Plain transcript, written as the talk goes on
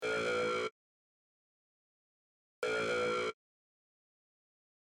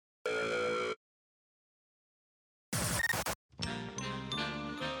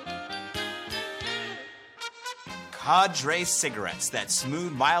Cadre cigarettes, that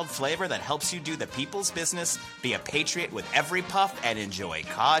smooth, mild flavor that helps you do the people's business, be a patriot with every puff, and enjoy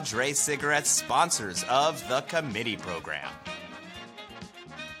Cadre cigarettes, sponsors of the committee program.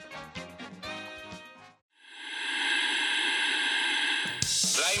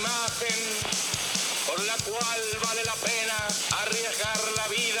 La imagen por la cual vale la pena arriesgar la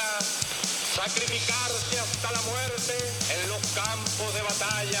vida, sacrificarse hasta la muerte en los campos de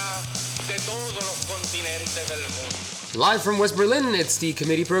batalla de todos los continentes del mundo. Live from West Berlin, it's the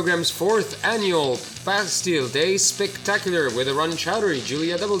committee program's 4th annual Bastille Day Spectacular with Ron Chowdhury,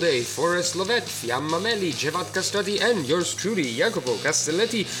 Julia Doubleday, Forrest Lovett, Fiamma Melli, Jevat Castati, and yours truly, Jacopo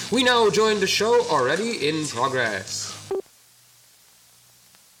Castelletti. We now join the show already in progress.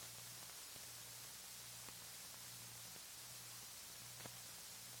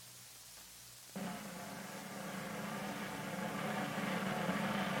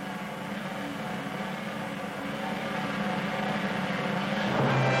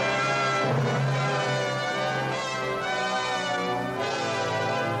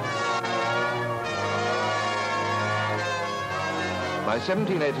 By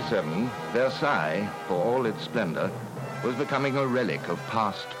 1787, Versailles, for all its splendor, was becoming a relic of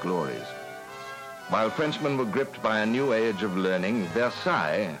past glories. While Frenchmen were gripped by a new age of learning,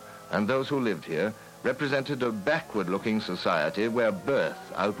 Versailles, and those who lived here, represented a backward-looking society where birth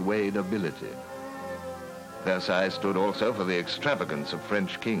outweighed ability. Versailles stood also for the extravagance of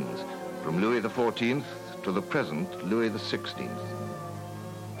French kings, from Louis XIV to the present Louis XVI.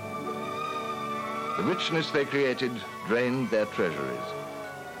 The richness they created drained their treasuries.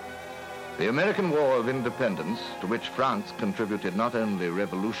 The American War of Independence, to which France contributed not only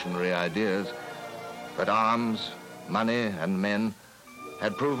revolutionary ideas, but arms, money, and men,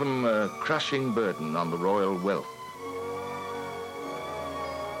 had proven a crushing burden on the royal wealth.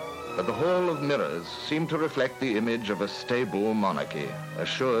 But the Hall of Mirrors seemed to reflect the image of a stable monarchy,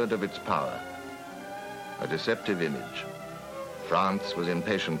 assured of its power. A deceptive image. France was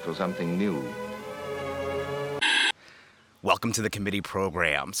impatient for something new. Welcome to the committee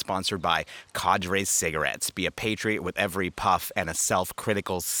program, sponsored by Cadre Cigarettes. Be a patriot with every puff and a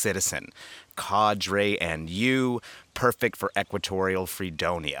self-critical citizen. Cadre and you, perfect for equatorial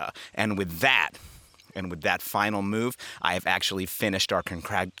Fredonia. And with that final move, I have actually finished our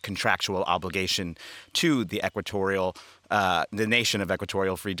contractual obligation to the the nation of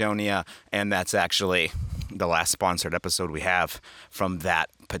equatorial Fredonia, and that's actually the last sponsored episode we have from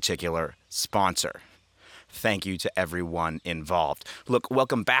that particular sponsor. Thank you to everyone involved. Look,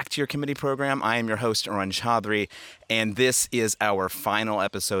 welcome back to your committee program. I am your host, Ron Chowdhury, and this is our final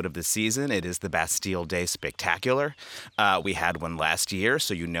episode of the season. It is the Bastille Day Spectacular. We had one last year,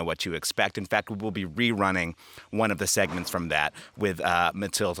 so you know what to expect. In fact, we will be rerunning one of the segments from that with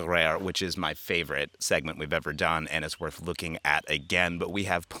Mathilde Rare, which is my favorite segment we've ever done, and it's worth looking at again. But we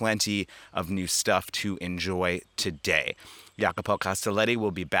have plenty of new stuff to enjoy today. Jacopo Castelletti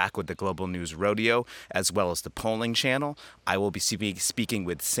will be back with the Global News Rodeo, as well as the polling channel. I will be speaking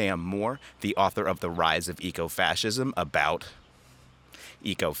with Sam Moore, the author of The Rise of Ecofascism, about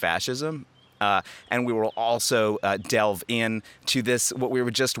ecofascism. And we will also delve into this, what we were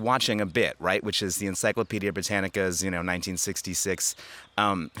just watching a bit, right, which is the Encyclopedia Britannica's, 1966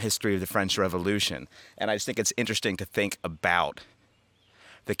 history of the French Revolution. And I just think it's interesting to think about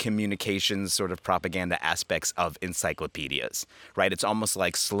the communications sort of propaganda aspects of encyclopedias, right? It's almost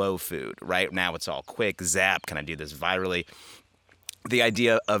like slow food, right? Now it's all quick, zap, can I do this virally? The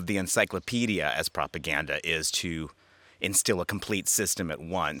idea of the encyclopedia as propaganda is to instill a complete system at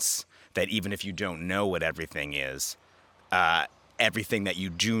once, that even if you don't know what everything is, everything that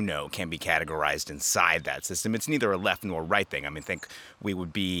you do know can be categorized inside that system. It's neither a left nor right thing. I mean, think we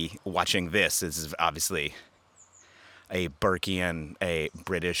would be watching this. This is obviously a Burkean, a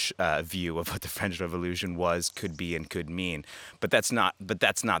British view of what the French Revolution was, could be, and could mean. But that's not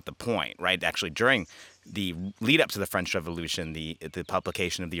the point, right? Actually, during the lead up to the French Revolution, the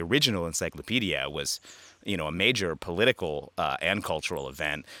publication of the original encyclopedia was, a major political and cultural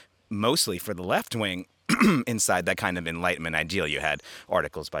event, mostly for the left wing. Inside that kind of Enlightenment ideal, you had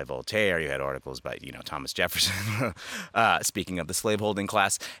articles by Voltaire, you had articles by, Thomas Jefferson, speaking of the slaveholding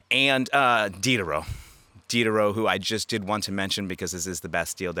class, and Diderot, who I just did want to mention because this is the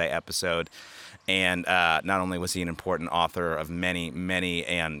Bastille Day episode. And not only was he an important author of many, many,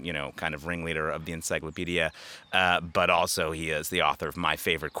 and, kind of ringleader of the encyclopedia, but also he is the author of my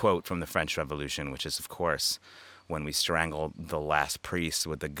favorite quote from the French Revolution, which is, of course, when we strangle the last priest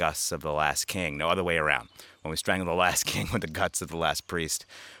with the guts of the last king. No other way around. When we strangle the last king with the guts of the last priest,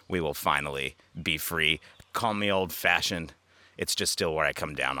 we will finally be free. Call me old-fashioned. It's just still where I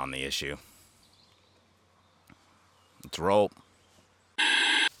come down on the issue. Let's roll.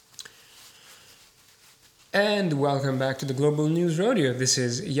 And welcome back to the Global News Rodeo. This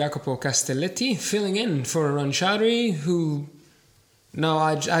is Jacopo Castelletti filling in for Arun Chaudhry, who... No,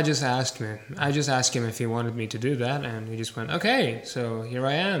 I just asked him. I just asked him if he wanted me to do that, and he just went, okay, so here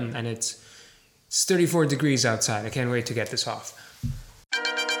I am. And it's 34 degrees outside. I can't wait to get this off.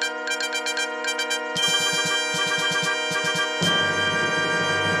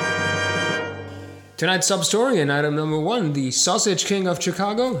 Tonight's sub-story in item number 1, the Sausage King of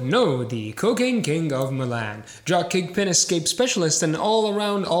Chicago? No, the Cocaine King of Milan. Drug kingpin escape specialist and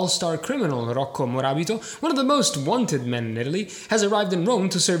all-around all-star criminal Rocco Morabito, one of the most wanted men in Italy, has arrived in Rome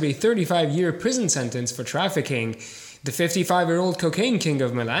to serve a 35-year prison sentence for trafficking. The 55-year-old Cocaine King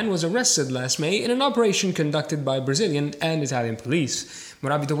of Milan was arrested last May in an operation conducted by Brazilian and Italian police.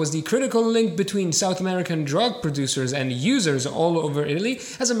 Morabito was the critical link between South American drug producers and users all over Italy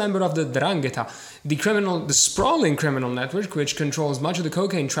as a member of the 'Ndrangheta, the sprawling criminal network which controls much of the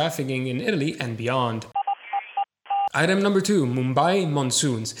cocaine trafficking in Italy and beyond. Item number 2, Mumbai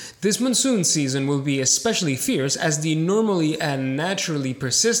monsoons. This monsoon season will be especially fierce as the normally and naturally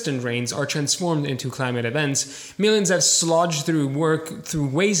persistent rains are transformed into climate events. Millions have slodged through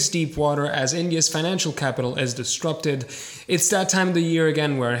waist-deep water as India's financial capital is disrupted. It's that time of the year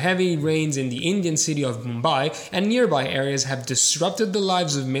again where heavy rains in the Indian city of Mumbai and nearby areas have disrupted the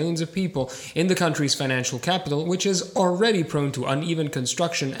lives of millions of people in the country's financial capital, which is already prone to uneven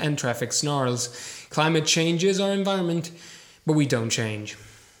construction and traffic snarls. Climate changes our environment, but we don't change.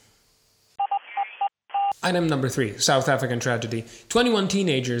 Item number 3, South African tragedy. 21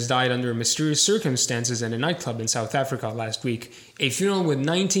 teenagers died under mysterious circumstances in a nightclub in South Africa last week. A funeral with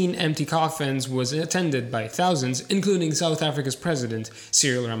 19 empty coffins was attended by thousands, including South Africa's president,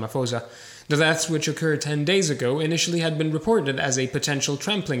 Cyril Ramaphosa. The deaths, which occurred 10 days ago, initially had been reported as a potential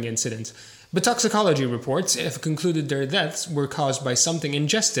trampling incident, but toxicology reports have concluded their deaths were caused by something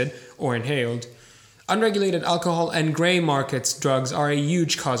ingested or inhaled. Unregulated alcohol and grey markets drugs are a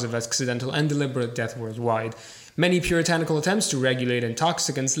huge cause of accidental and deliberate death worldwide. Many puritanical attempts to regulate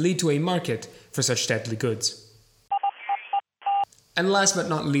intoxicants lead to a market for such deadly goods. And last but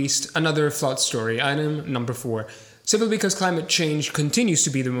not least, another flawed story, item number 4. Simply because climate change continues to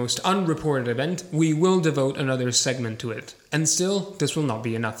be the most unreported event, we will devote another segment to it. And still, this will not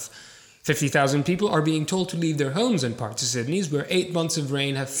be enough. 50,000 people are being told to leave their homes in parts of Sydney where 8 months of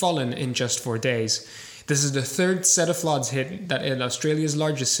rain have fallen in just 4 days. This is the third set of floods hit Australia's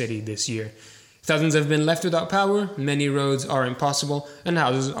largest city this year. Thousands have been left without power, many roads are impassable, and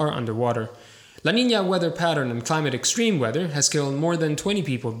houses are underwater. La Niña weather pattern and climate extreme weather has killed more than 20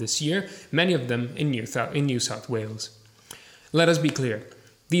 people this year, many of them in New South Wales. Let us be clear,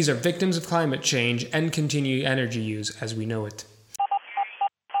 these are victims of climate change and continued energy use as we know it.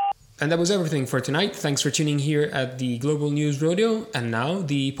 And that was everything for tonight. Thanks for tuning here at the Global News Rodeo, and now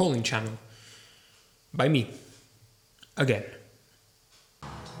the polling channel. By me. Again.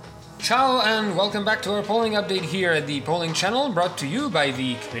 Ciao and welcome back to our polling update here at the polling channel, brought to you by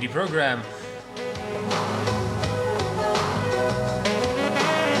the committee program.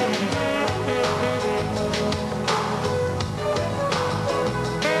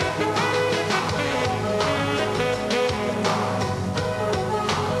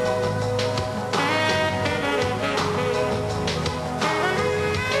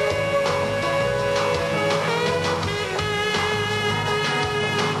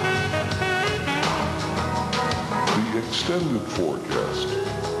 Extended forecast.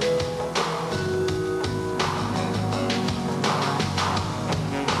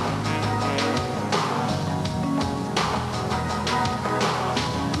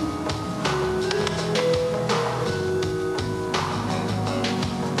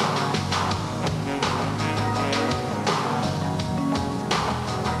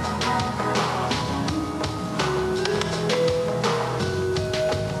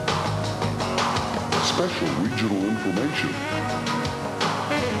 Special regional information.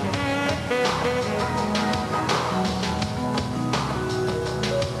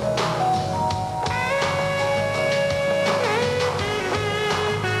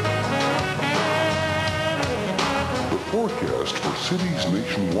 The forecast for cities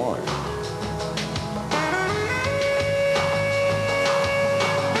nationwide.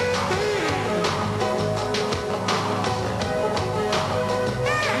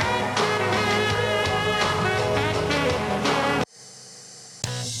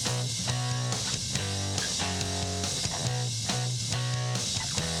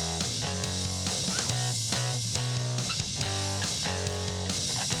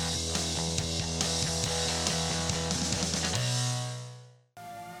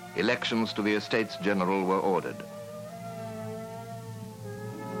 Elections to the Estates General were ordered.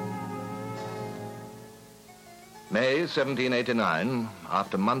 May 1789,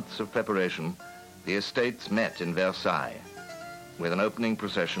 after months of preparation, the estates met in Versailles with an opening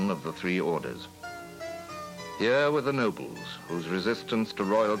procession of the three orders. Here were the nobles whose resistance to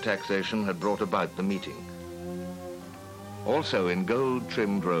royal taxation had brought about the meeting. Also in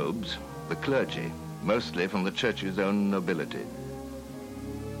gold-trimmed robes, the clergy, mostly from the church's own nobility.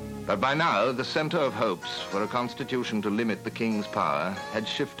 But by now, the center of hopes for a constitution to limit the king's power had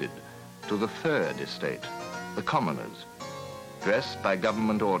shifted to the third estate, the commoners, dressed by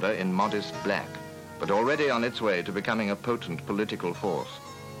government order in modest black, but already on its way to becoming a potent political force.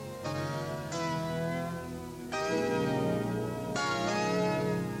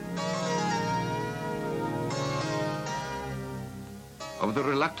 Of the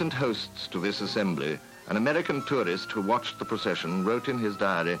reluctant hosts to this assembly, an American tourist who watched the procession wrote in his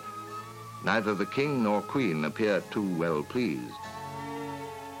diary, "Neither the king nor queen appear too well pleased."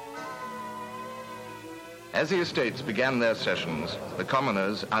 As the estates began their sessions, the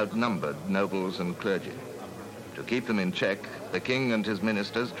commoners outnumbered nobles and clergy. To keep them in check, the king and his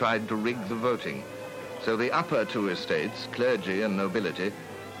ministers tried to rig the voting, so the upper two estates, clergy and nobility,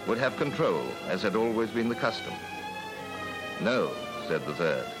 would have control, as had always been the custom. "No," said the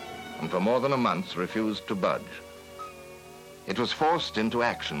third, and for more than a month refused to budge. It was forced into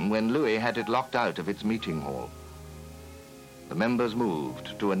action when Louis had it locked out of its meeting hall. The members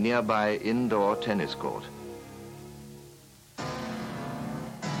moved to a nearby indoor tennis court.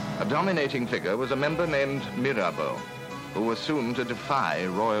 A dominating figure was a member named Mirabeau, who was soon to defy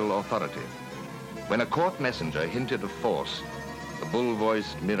royal authority. When a court messenger hinted of force, the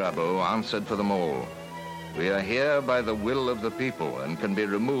bull-voiced Mirabeau answered for them all. "We are here by the will of the people and can be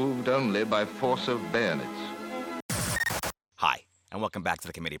removed only by force of bayonets." Hi, and welcome back to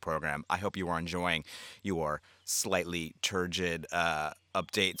the committee program. I hope you are enjoying your slightly turgid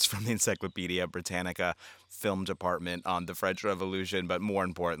updates from the Encyclopedia Britannica film department on the French Revolution, but more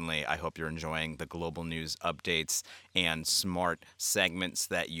importantly, I hope you're enjoying the global news updates and smart segments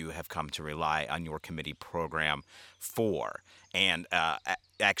that you have come to rely on your committee program for. And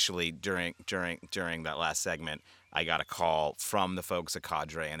actually, during that last segment, I got a call from the folks at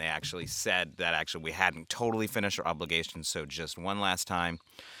Cadre, and they actually said that we hadn't totally finished our obligations, so just one last time.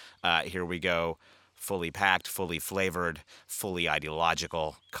 Here we go. Fully packed, fully flavored, fully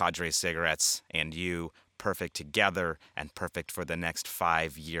ideological Cadre cigarettes and you, perfect together and perfect for the next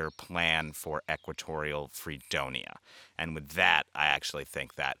 5-year plan for Equatorial Fredonia. And with that, I actually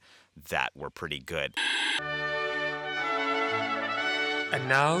think that we're pretty good. And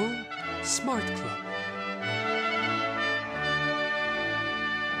now, Smart Club.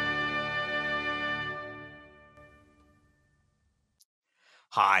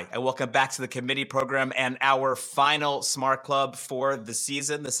 Hi, and welcome back to the committee program and our final Smart Club for the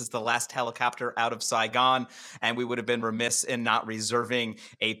season. This is the last helicopter out of Saigon, and we would have been remiss in not reserving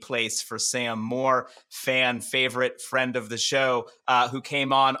a place for Sam Moore, fan favorite, friend of the show, who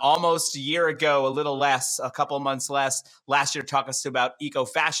came on almost a year ago, a little less, a couple months less, last year to talk us about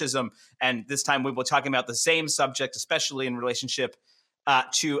eco-fascism. And this time we will be talking about the same subject, especially in relationship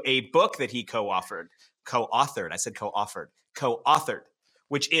to a book that he co-authored,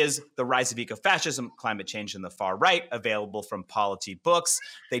 which is The Rise of Ecofascism, Climate Change and the Far Right, available from Polity Books.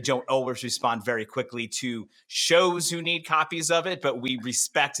 They don't always respond very quickly to shows who need copies of it, but we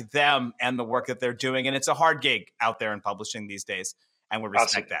respect them and the work that they're doing. And it's a hard gig out there in publishing these days, and we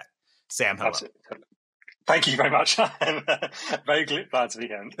respect that. Sam, hello. Absolutely. Thank you very much. I'm very glad to be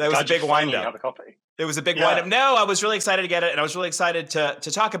here. That was a big wind-up. Have a copy. It was a big wind-up. No, I was really excited to get it, and I was really excited to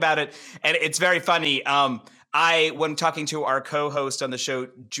talk about it. And it's very funny. When talking to our co-host on the show,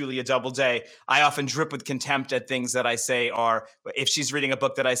 Julia Doubleday, I often drip with contempt at things that I say are, if she's reading a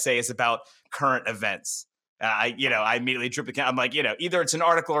book that I say is about current events. I immediately drip with contempt. I'm like, either it's an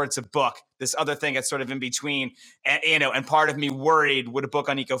article or it's a book. This other thing that's sort of in between. And part of me worried, would a book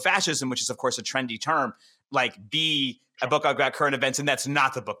on ecofascism, which is of course a trendy term, be a book about current events? And that's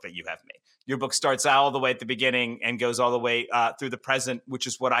not the book that you have made. Your book starts all the way at the beginning and goes all the way through the present, which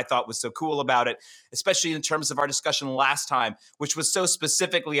is what I thought was so cool about it, especially in terms of our discussion last time, which was so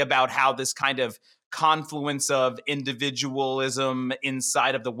specifically about how this kind of confluence of individualism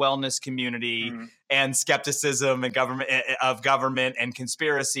inside of the wellness community and skepticism and government and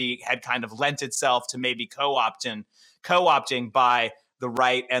conspiracy had kind of lent itself to maybe co-opting by the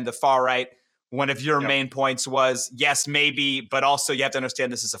right and the far right. One of your main points was, yes, maybe, but also you have to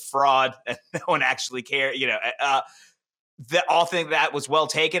understand this is a fraud and no one actually cares. All think that was well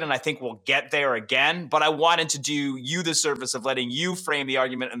taken, and I think we'll get there again. But I wanted to do you the service of letting you frame the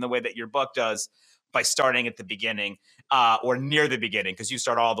argument in the way that your book does by starting at the beginning. or near the beginning, because you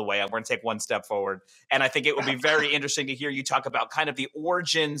start all the way up. We're going to take one step forward. And I think it would be very interesting to hear you talk about kind of the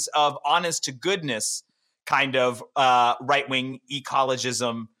origins of honest to goodness kind of right-wing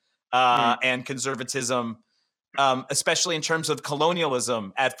ecologism and conservatism, especially in terms of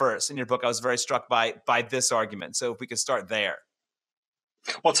colonialism at first. In your book, I was very struck by this argument. So if we could start there.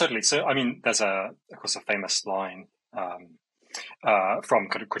 Well, totally. So, I mean, there's of course, a famous line from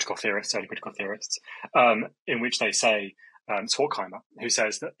kind of critical theorists, early critical theorists, in which they say, Horkheimer, who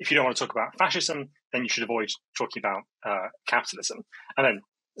says that if you don't want to talk about fascism, then you should avoid talking about capitalism. And then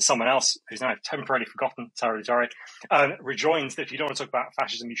someone else, who's now temporarily forgotten, sorry, rejoins that if you don't want to talk about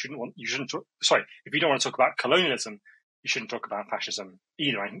fascism, if you don't want to talk about colonialism, you shouldn't talk about fascism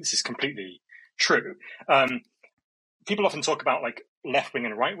either. I think this is completely true. People often talk about like left wing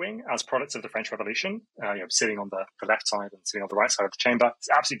and right wing as products of the French Revolution, sitting on the left side and sitting on the right side of the chamber. It's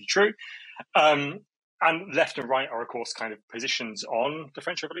absolutely true. And left and right are, of course, kind of positions on the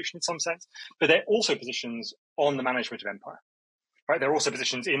French Revolution in some sense, but they're also positions on the management of empire. Right? They're also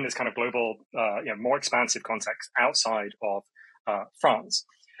positions in this kind of global, more expansive context outside of France.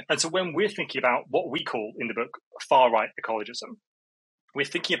 And so when we're thinking about what we call in the book far-right ecologism, we're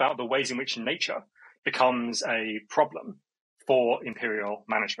thinking about the ways in which nature becomes a problem for imperial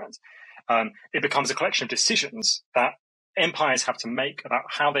management. It becomes a collection of decisions that empires have to make about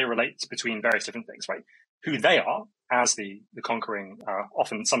how they relate between various different things, right? Who they are as the conquering,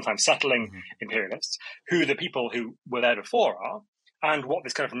 often sometimes settling imperialists, who the people who were there before are, and what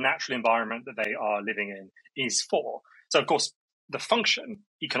this kind of natural environment that they are living in is for. So, of course, the function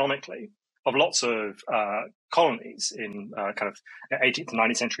economically of lots of colonies in kind of 18th and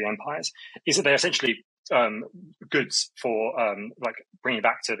 19th century empires is that they're essentially goods for like bringing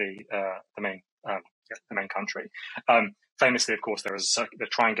back to the main country. Famously, of course, there is the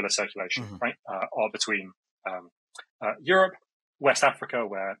triangular circulation, right, between Europe, West Africa,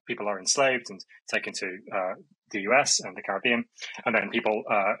 where people are enslaved and taken to the US and the Caribbean, and then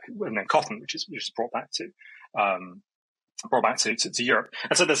and then cotton, which is brought back to Europe.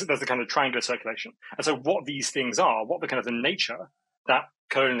 And so there's the kind of triangular circulation. And so what these things are, what the kind of the nature that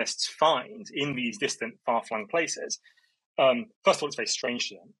colonialists find in these distant, far-flung places, first of all, it's very strange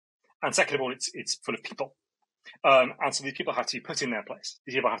to them. And second of all, it's full of people. And so these people have to be put in their place.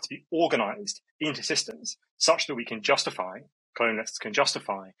 These people have to be organized into systems such that colonialists can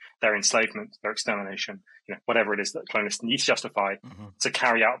justify their enslavement, their extermination, whatever it is that colonialists need to justify to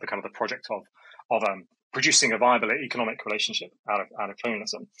carry out the kind of the project of producing a viable economic relationship out of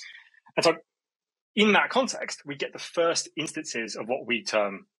colonialism. And so in that context, we get the first instances of what we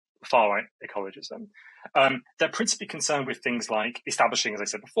term far-right ecologism. They're principally concerned with things like establishing, as I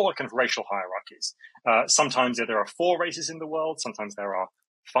said before, kind of racial hierarchies. Sometimes there are 4 races in the world. Sometimes there are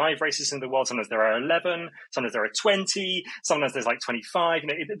 5 races in the world. Sometimes there are 11. Sometimes there are 20. Sometimes there's like 25.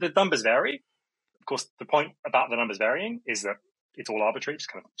 The numbers vary. Of course, the point about the numbers varying is that it's all arbitrary,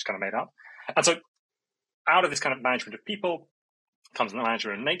 just kind of made up. And so out of this kind of management of people comes the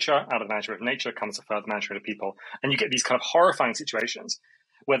management of nature. Out of the management of nature comes the further management of people. And you get these kind of horrifying situations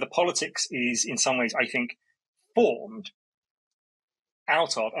where the politics is in some ways, I think, formed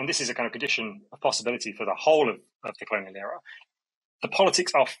out of, and this is a kind of condition of possibility for the whole of the colonial era, the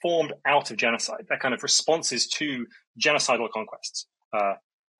politics are formed out of genocide. They're kind of responses to genocidal conquests.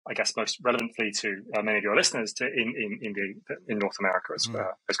 I guess most relevantly to many of your listeners in North America as kind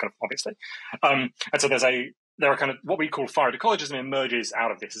of obviously. And so there are kind of what we call far-right ecologism emerges out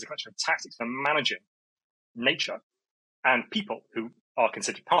of this as a collection of tactics for managing nature and people who are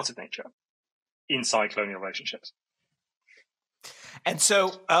considered part of nature inside colonial relationships. And so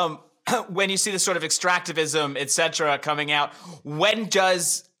when you see this sort of extractivism, et cetera, coming out, when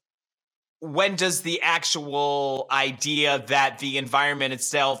does the actual idea that the environment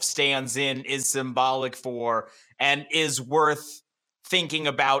itself stands in, is symbolic for, and is worth thinking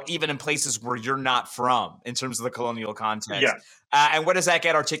about even in places where you're not from in terms of the colonial context? Yeah. And where does that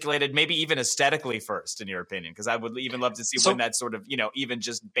get articulated, maybe even aesthetically first, in your opinion? Because I would even love to see when that's sort of, even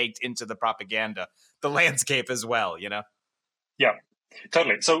just baked into the propaganda, the landscape as well, Yeah,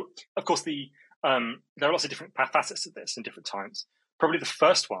 totally. So, of course, there are lots of different facets of this in different times. Probably the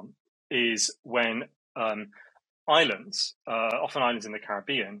first one is when islands, often islands in the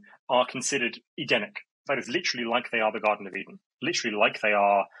Caribbean, are considered Edenic. That is literally like they are the Garden of Eden, literally like they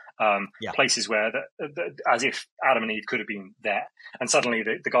are places where, as if Adam and Eve could have been there. And suddenly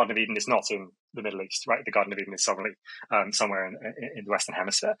the Garden of Eden is not in the Middle East, right? The Garden of Eden is suddenly somewhere in the Western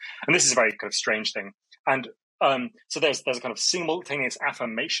Hemisphere. And this is a very kind of strange thing. And so there's a kind of simultaneous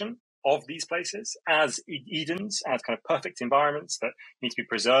affirmation of these places as Edens, as kind of perfect environments that need to be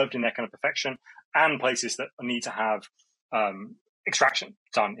preserved in their kind of perfection, and places that need to have extraction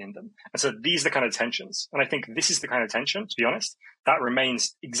done in them. And so these are the kind of tensions. And I think this is the kind of tension, to be honest, that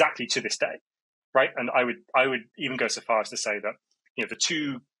remains exactly to this day, right? And I would even go so far as to say that, the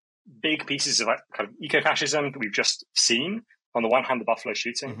two big pieces of kind of ecofascism that we've just seen, on the one hand, the Buffalo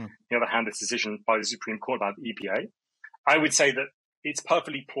shooting, on the other hand, this decision by the Supreme Court about the EPA, I would say that it's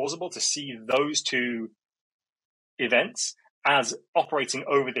perfectly plausible to see those two events as operating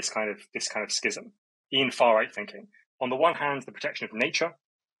over this kind of schism in far right thinking. On the one hand, the protection of nature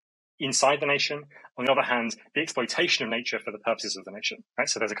inside the nation. On the other hand, the exploitation of nature for the purposes of the nation. Right.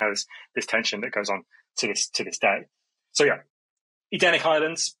 So there's a kind of this tension that goes on to this day. So yeah, Edenic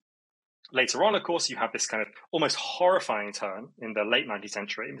Islands. Later on, of course, you have this kind of almost horrifying turn in the late 19th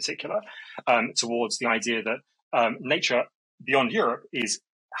century, in particular, towards the idea that nature beyond Europe is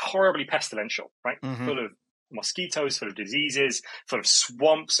horribly pestilential, right? Full of mosquitoes, full of diseases, full of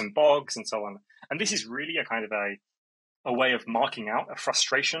swamps and bogs and so on. And this is really a kind of a way of marking out a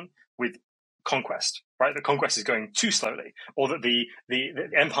frustration with conquest, right? The conquest is going too slowly, or that the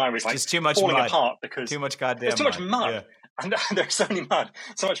empire is like just too much falling mud. apart because too much goddamn there's too much mud. Yeah. And there's so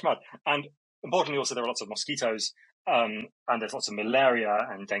much mud. And importantly, also, there are lots of mosquitoes, and there's lots of malaria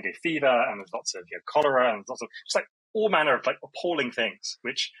and dengue fever, and there's lots of cholera, and there's lots of just like all manner of like appalling things,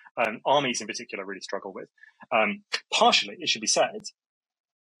 which armies in particular really struggle with. Partially, it should be said,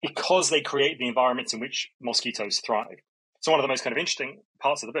 because they create the environments in which mosquitoes thrive. So one of the most kind of interesting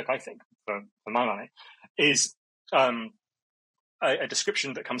parts of the book, I think, for my money, is a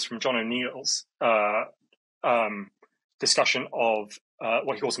description that comes from John O'Neill's discussion of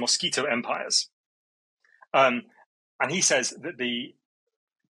what he calls mosquito empires. And he says that the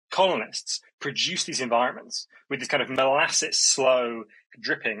colonists produced these environments with this kind of molasses slow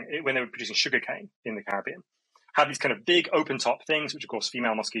dripping when they were producing sugarcane in the Caribbean. Had these kind of big open top things, which of course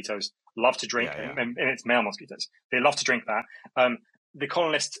female mosquitoes love to drink, and it's male mosquitoes. They love to drink that. The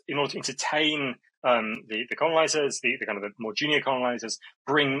colonists, in order to entertain the colonizers, the kind of the more junior colonizers,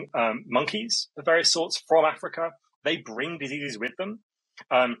 bring monkeys of various sorts from Africa. They bring diseases with them.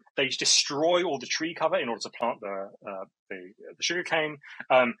 They destroy all the tree cover in order to plant the sugarcane.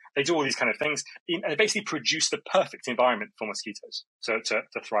 They do all these kind of things. And they basically produce the perfect environment for mosquitoes to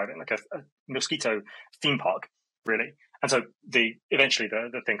thrive in, like a mosquito theme park, really. And so eventually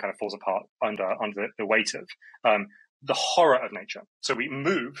the thing kind of falls apart under the weight of the horror of nature. So we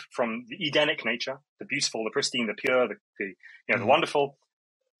move from the Edenic nature, the beautiful, the pristine, the pure, the wonderful,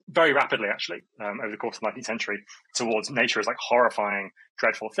 very rapidly, actually, over the course of the 19th century, towards nature as like horrifying,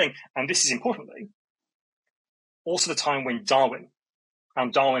 dreadful thing. And this is importantly also the time when Darwin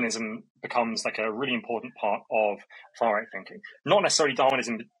and Darwinism becomes like a really important part of far-right thinking. Not necessarily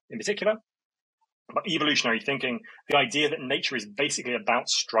Darwinism in particular, but evolutionary thinking, the idea that nature is basically about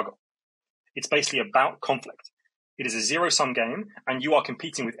struggle. It's basically about conflict. It is a zero-sum game, and you are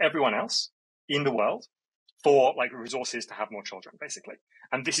competing with everyone else in the world for like resources to have more children, basically.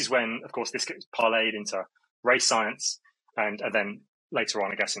 And this is when, of course, this gets parlayed into race science, and then later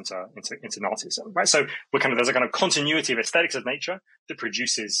on, I guess, into Nazism, right? So there's a kind of continuity of aesthetics of nature that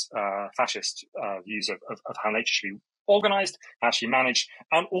produces fascist views of how nature should be organized, how it should be managed,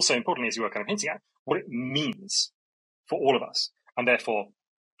 and also importantly, as you were kind of hinting at, what it means for all of us, and therefore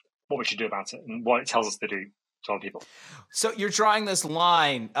what we should do about it and what it tells us to do to other people. So you're drawing this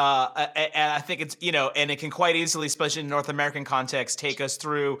line, and I think it's, and it can quite easily, especially in North American context, take us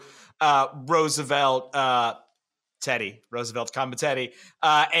through Roosevelt Combatetti,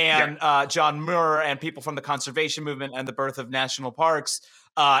 and John Muir and people from the conservation movement and the birth of national parks.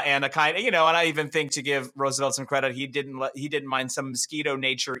 And a kind of, and I even think, to give Roosevelt some credit, he didn't mind some mosquito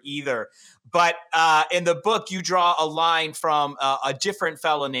nature either. But in the book, you draw a line from a different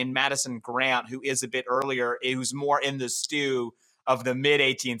fellow named Madison Grant, who is a bit earlier, who's more in the stew of the mid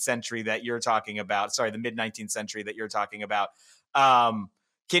 18th century that you're talking about. Sorry, the mid 19th century that you're talking about.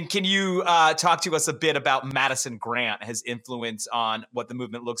 Can you talk to us a bit about Madison Grant, his influence on what the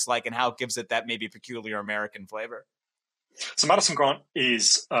movement looks like, and how it gives it that maybe peculiar American flavor? So Madison Grant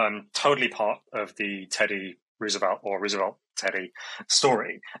is totally part of the Teddy Roosevelt or Roosevelt-Teddy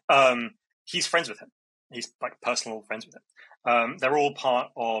story. He's friends with him. He's like personal friends with him. They're all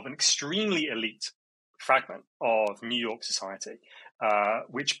part of an extremely elite fragment of New York society,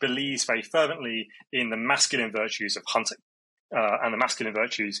 which believes very fervently in the masculine virtues of hunting and the masculine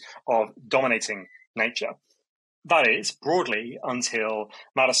virtues of dominating nature. That is, broadly, until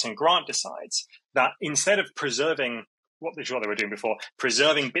Madison Grant decides that instead of preserving what they were doing before,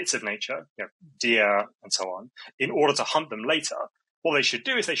 preserving bits of nature, deer and so on, in order to hunt them later, what they should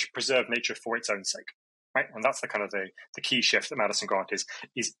do is they should preserve nature for its own sake, right? And that's the kind of the key shift that Madison Grant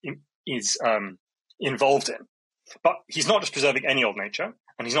is involved in. But he's not just preserving any old nature,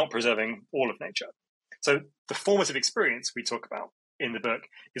 and he's not preserving all of nature. So the formative experience we talk about in the book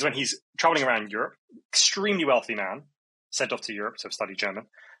is when he's traveling around Europe, extremely wealthy man, sent off to Europe to study German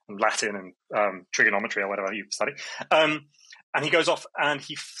and Latin and trigonometry or whatever you study. And he goes off and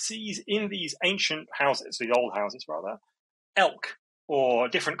he sees in these ancient houses, these old houses rather, elk or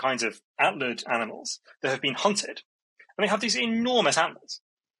different kinds of antlered animals that have been hunted. And they have these enormous antlers.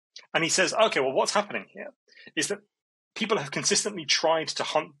 And he says, okay, well, what's happening here is that people have consistently tried to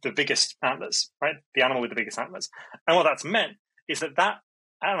hunt the biggest antlers, right? The animal with the biggest antlers. And what that's meant is that that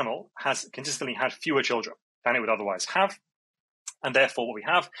animal has consistently had fewer children than it would otherwise have. And therefore, what we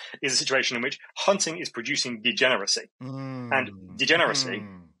have is a situation in which hunting is producing degeneracy. And degeneracy,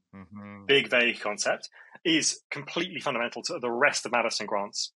 big, vague concept, is completely fundamental to the rest of Madison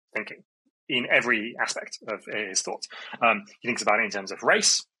Grant's thinking in every aspect of his thought. He thinks about it in terms of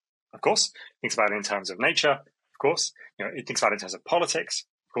race, of course. He thinks about it in terms of nature, of course. He thinks about it in terms of politics,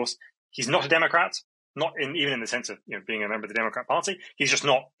 of course. He's not a Democrat, not even in the sense of being a member of the Democrat Party. He's just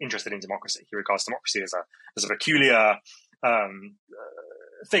not interested in democracy. He regards democracy as a peculiar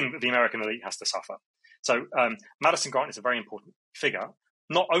thing that the American elite has to suffer. So Madison Grant is a very important figure,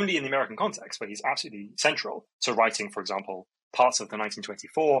 not only in the American context, but he's absolutely central to writing, for example, parts of the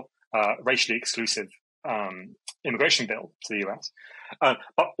 1924 racially exclusive immigration bill to the US,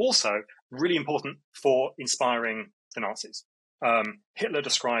 but also really important for inspiring the Nazis. Hitler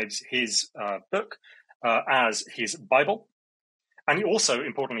describes his book as his Bible. And he also,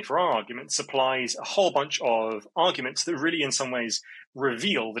 importantly for our argument, supplies a whole bunch of arguments that really in some ways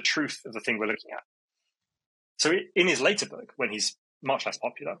reveal the truth of the thing we're looking at. So in his later book, when he's much less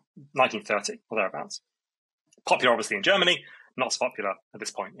popular, 1930 or thereabouts, popular obviously in Germany, not so popular at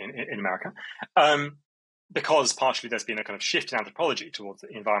this point in America, because partially there's been a kind of shift in anthropology towards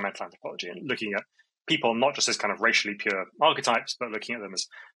environmental anthropology and looking at people not just as kind of racially pure archetypes, but looking at them as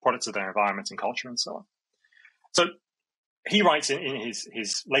products of their environment and culture and so on. So he writes in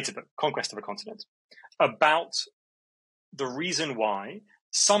his later book, Conquest of a Continent, about the reason why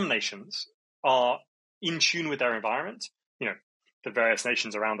some nations are in tune with their environment, the various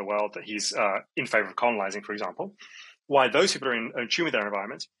nations around the world that he's in favor of colonizing, for example, why those people are in tune with their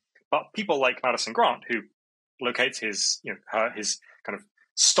environment, but people like Madison Grant, who locates his kind of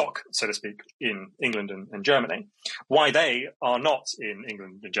stock, so to speak, in England and Germany, why they are not in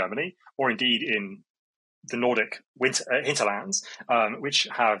England and Germany, or indeed in the Nordic hinterlands, which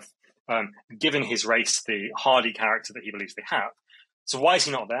have given his race the hardy character that he believes they have. So why is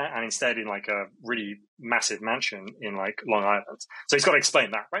he not there, and instead in like a really massive mansion in like Long Island? So he's got to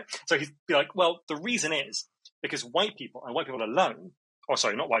explain that, right? So he'd be like, well, the reason is because white people, and white people alone, or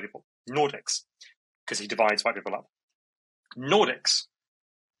sorry, not white people, Nordics, because he divides white people up. Nordics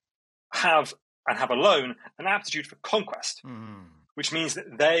have alone an aptitude for conquest, which means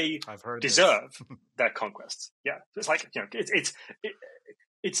that they deserve their conquests. Yeah, it's like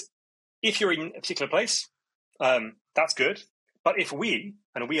it's if you're in a particular place, that's good. But if we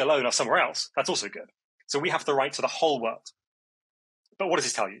alone are somewhere else, that's also good. So we have the right to the whole world. But what does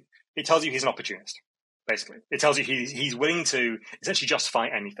this tell you? It tells you he's an opportunist, basically. It tells you he's willing to essentially justify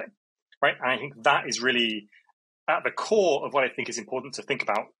anything, right? And I think that is really at the core of what I think is important to think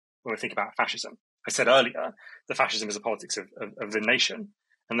about when we think about fascism. I said earlier that fascism is a politics of the nation,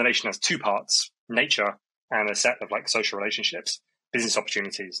 and the nation has two parts, nature and a set of like social relationships, business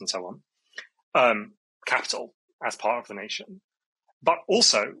opportunities, and so on. Capital as part of the nation. But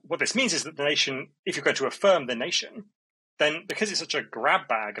also, what this means is that the nation, if you're going to affirm the nation, then because it's such a grab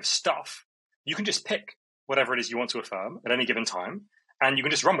bag of stuff, you can just pick whatever it is you want to affirm at any given time, and you can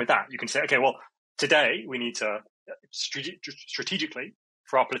just run with that. You can say, okay, well, today we need to strategically,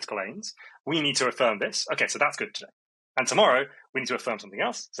 for our political aims, we need to affirm this. Okay, so that's good today. And tomorrow we need to affirm something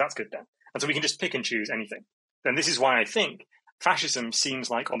else. So that's good then. And so we can just pick and choose anything. And this is why I think fascism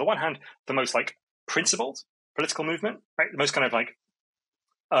seems like, on the one hand, the most like principled political movement, right? The most kind of like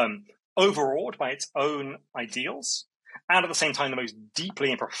overawed by its own ideals, and at the same time the most deeply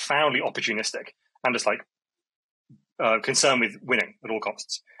and profoundly opportunistic and just like concerned with winning at all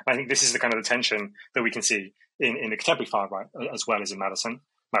costs. And I think this is the kind of the tension that we can see in the contemporary far right as well as in Madison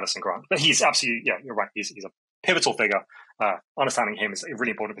Grant. But he's absolutely, yeah, you're right. He's a pivotal figure. Understanding him is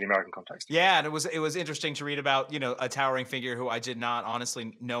really important for the American context. Yeah, and it was interesting to read about a towering figure who I did not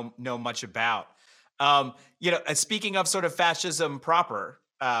honestly know much about. Speaking of sort of fascism proper,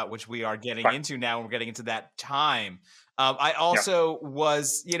 which we are getting into now, and we're getting into that time. I also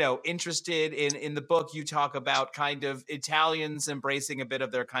was, interested in the book. You talk about kind of Italians embracing a bit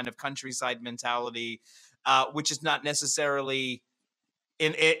of their kind of countryside mentality, which is not necessarily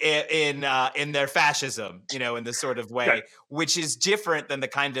in their fascism, in this sort of way, Right. which is different than the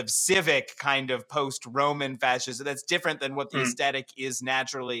kind of civic kind of post-Roman fascism. That's different than what the aesthetic is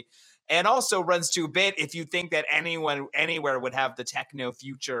naturally, and also runs to a bit if you think that anyone anywhere would have the techno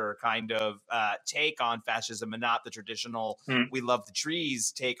future kind of take on fascism and not the traditional we love the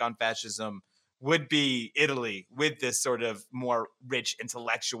trees take on fascism, would be Italy with this sort of more rich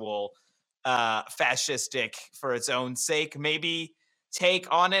intellectual fascistic for its own sake maybe take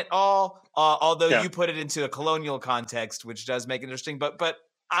on it all, although you put it into a colonial context, which does make it interesting. But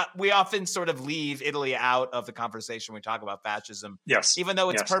we often sort of leave Italy out of the conversation when we talk about fascism. Yes, even though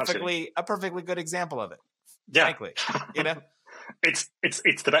it's absolutely. a perfectly good example of it. Yeah. Frankly, it's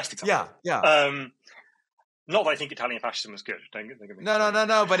the best example. Yeah. Not that I think Italian fascism was good. Don't get me wrong.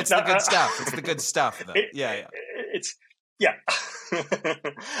 No. But it's the good stuff. It's the good stuff, though. It's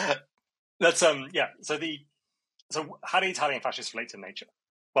That's So how do Italian fascists relate to nature?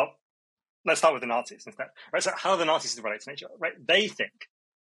 Well, let's start with the Nazis instead. Right. So how do the Nazis relate to nature? Right. They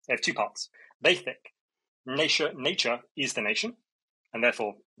have two parts. They think nature is the nation, and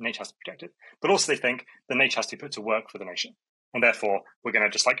therefore nature has to be protected. But also they think the nature has to be put to work for the nation, and therefore we're going to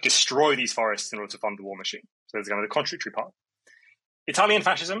just destroy these forests in order to fund the war machine. So there's kind of the contradictory part. Italian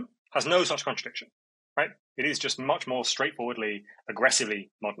fascism has no such contradiction. Right. It is just much more straightforwardly,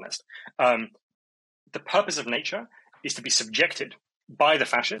 aggressively modernist. The purpose of nature is to be subjected by the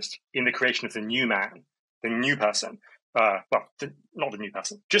fascist in the creation of the new man, the new person. Not the new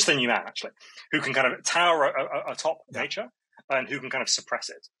person, just the new man, actually, who can kind of tower atop nature and who can kind of suppress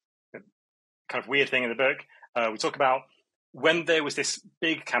it. Kind of weird thing in the book, we talk about when there was this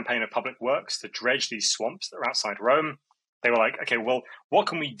big campaign of public works to dredge these swamps that are outside Rome. They were like, okay, well, what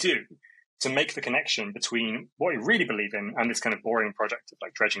can we do to make the connection between what we really believe in and this kind of boring project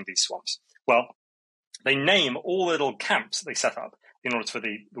of dredging these swamps? Well, they name all the little camps that they set up in order for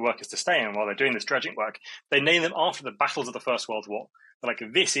the workers to stay in while they're doing this dredging work. They name them after the battles of the First World War. They're like,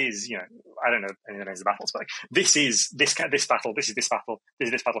 this is, I don't know any of the names of the battles, but this is this battle, this is this battle, this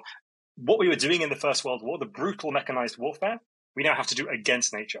is this battle. What we were doing in the First World War, the brutal mechanized warfare, we now have to do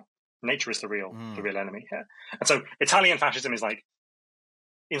against nature. Nature is the real enemy here. And so Italian fascism is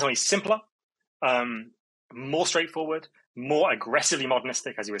in some ways simpler, more straightforward, more aggressively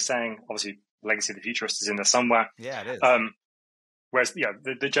modernistic, as you were saying. Obviously, the legacy of the futurists is in there somewhere. Yeah, it is. Whereas,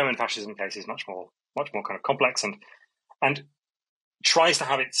 the German fascism case is much more kind of complex and tries to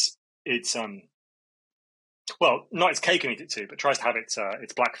have its not its cake and eat it too, but tries to have its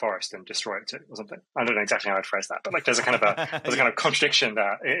Black Forest and destroy it too, or something. I don't know exactly how I'd phrase that, but there's a kind of contradiction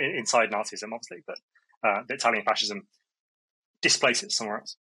there inside Nazism, obviously. But the Italian fascism displaces somewhere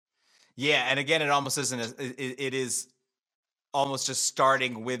else. Yeah, and again, it almost isn't. It is almost just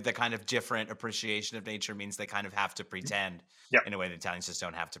starting with the kind of different appreciation of nature means they kind of have to pretend in a way that Italians just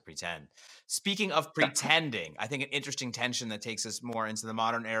don't have to pretend. Speaking of pretending, I think an interesting tension that takes us more into the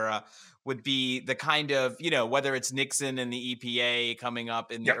modern era would be the kind of, whether it's Nixon and the EPA coming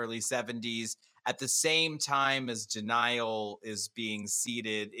up in the early 70s, at the same time as denial is being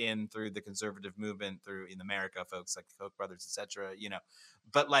seeded in through the conservative movement in America, folks like the Koch brothers, et cetera,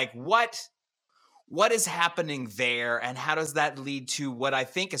 but what is happening there, and how does that lead to what I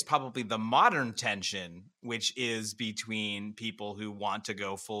think is probably the modern tension, which is between people who want to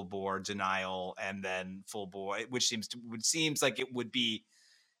go full bore denial and then full bore, which seems like it would be,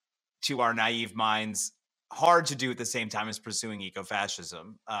 to our naive minds, hard to do at the same time as pursuing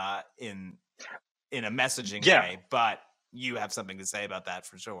ecofascism in a messaging way. But you have something to say about that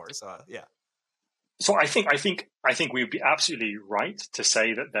for sure. So So I think we would be absolutely right to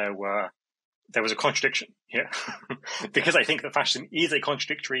say that there was a contradiction here, because I think that fascism is a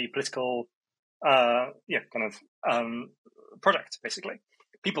contradictory political, product. Basically,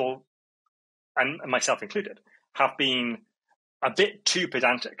 people, and myself included, have been a bit too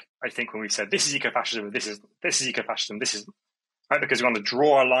pedantic. I think when we've said this is ecofascism, this is ecofascism, this is right, because we want to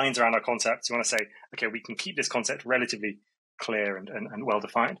draw our lines around our concepts. We want to say, okay, we can keep this concept relatively clear and well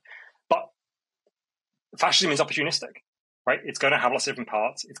defined, but fascism is opportunistic. Right, it's going to have lots of different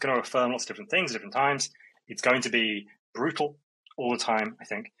parts. It's going to affirm lots of different things at different times. It's going to be brutal all the time. I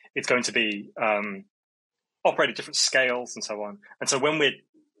think it's going to be operate at different scales and so on. And so when we're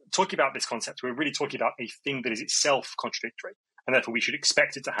talking about this concept, we're really talking about a thing that is itself contradictory, and therefore we should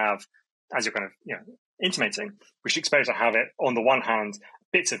expect it to have, as you're kind of intimating, we should expect it to have it on the one hand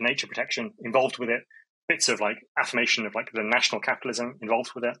bits of nature protection involved with it, bits of affirmation of the national capitalism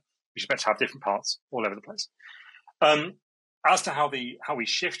involved with it. We should expect to have different parts all over the place. As to how we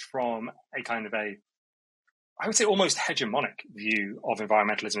shift from a kind of I would say almost hegemonic view of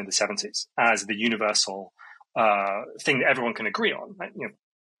environmentalism in the 70s as the universal thing that everyone can agree on. Right?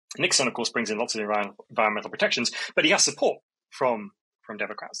 Nixon, of course, brings in lots of environmental protections, but he has support from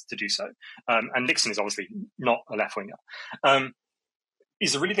Democrats to do so. And Nixon is obviously not a left-winger.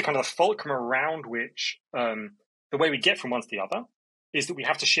 Is really the kind of fulcrum around which the way we get from one to the other is that we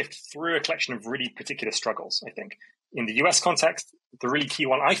have to shift through a collection of really particular struggles, I think. In the US context, the really key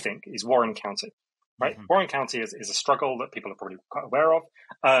one, I think, is Warren County. Right? Mm-hmm. Warren County is a struggle that people are probably quite aware of.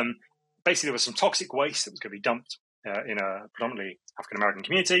 Basically, there was some toxic waste that was going to be dumped in a predominantly African-American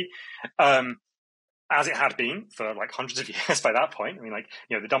community, as it had been for like hundreds of years by that point. I mean,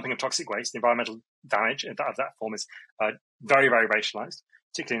 the dumping of toxic waste, the environmental damage of that form is very, very racialized,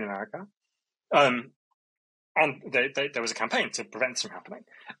 particularly in America. And there was a campaign to prevent this from happening.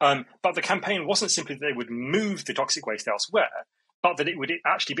 But the campaign wasn't simply that they would move the toxic waste elsewhere, but that it would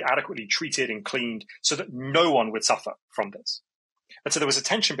actually be adequately treated and cleaned so that no one would suffer from this. And so there was a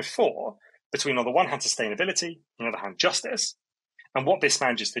tension before between, on the one hand, sustainability, on the other hand, justice. And what this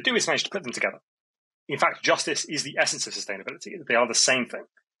manages to do is manage to put them together. In fact, justice is the essence of sustainability. They are the same thing.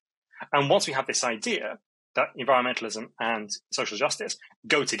 And once we have this idea that environmentalism and social justice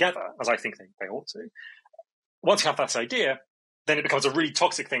go together, as I think they ought to, once you have that idea, then it becomes a really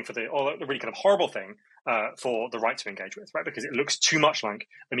toxic thing or a really kind of horrible thing for the right to engage with, right? Because it looks too much like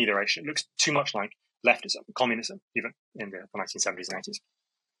amelioration. It looks too much like leftism, communism, even in the 1970s and 80s.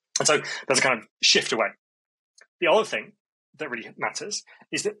 And so there's a kind of shift away. The other thing that really matters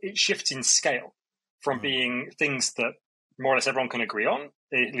is that it shifts in scale from being things that more or less everyone can agree on,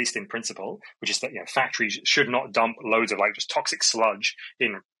 at least in principle, which is that factories should not dump loads of just toxic sludge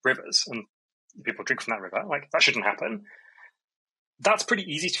in rivers and people drink from that river. That shouldn't happen. That's pretty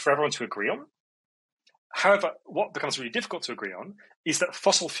easy for everyone to agree on. However, what becomes really difficult to agree on is that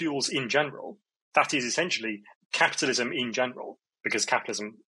fossil fuels in general, that is essentially capitalism in general, because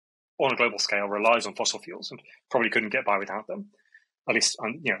capitalism on a global scale relies on fossil fuels and probably couldn't get by without them, at least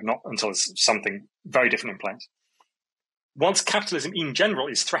not until there's something very different in place. Once capitalism in general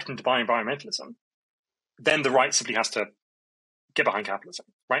is threatened by environmentalism, then the right simply has to get behind capitalism,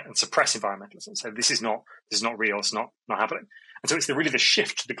 right, and suppress environmentalism. So this is not real. It's not happening. And so it's really the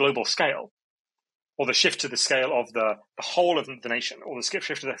shift to the global scale, or the shift to the scale of the whole of the nation, or the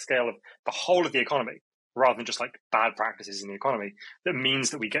shift to the scale of the whole of the economy, rather than just bad practices in the economy, that means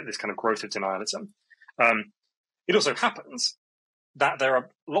that we get this kind of growth of denialism. It also happens that there are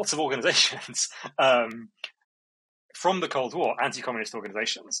lots of organizations from the Cold War, anti-communist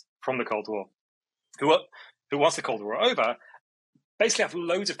organizations from the Cold War, who once the Cold War over, basically have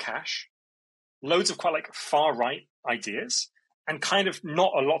loads of cash, loads of quite far-right ideas, and kind of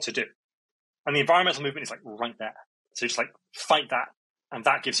not a lot to do. And the environmental movement is right there. So just fight that. And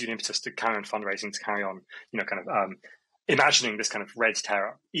that gives you an impetus to carry on fundraising, to carry on, imagining this kind of red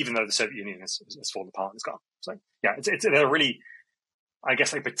terror, even though the Soviet Union has fallen apart and is gone. So yeah, there are really, I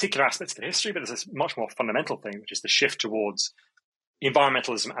guess, particular aspects to the history, but there's this much more fundamental thing, which is the shift towards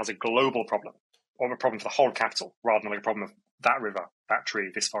environmentalism as a global problem, or a problem for the whole capital, rather than a problem of that river, that tree,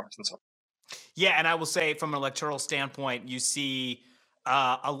 this forest, and so on. Yeah, and I will say from an electoral standpoint, you see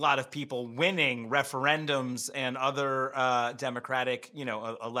a lot of people winning referendums and other democratic,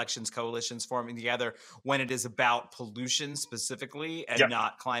 elections, coalitions forming together when it is about pollution specifically and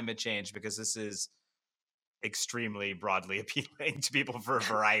not climate change, because this is extremely broadly appealing to people for a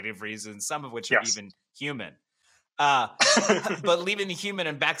variety of reasons, some of which are even human. But leaving the human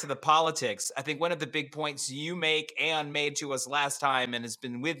and back to the politics, I think one of the big points you make and made to us last time and has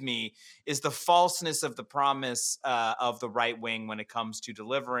been with me is the falseness of the promise of the right wing when it comes to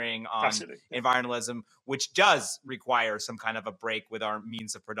delivering on environmentalism, which does require some kind of a break with our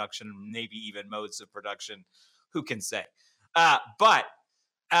means of production, maybe even modes of production. Who can say? But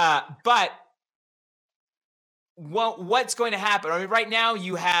what's going to happen? I mean, right now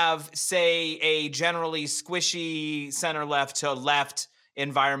you have, say, a generally squishy center-left to left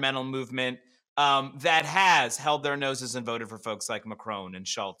environmental movement that has held their noses and voted for folks like Macron and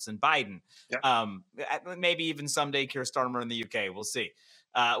Schultz and Biden. Maybe even someday Keir Starmer in the UK. We'll see.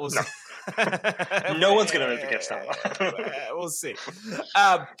 We'll see. No one's going to vote for Keir Starmer. We'll see.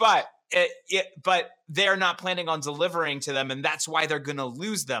 But they're not planning on delivering to them, and that's why they're going to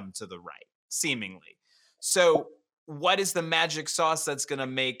lose them to the right, seemingly. So what is the magic sauce that's going to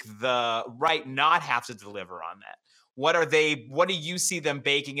make the right not have to deliver on that? What do you see them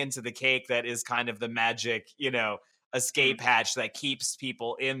baking into the cake that is kind of the magic, escape hatch that keeps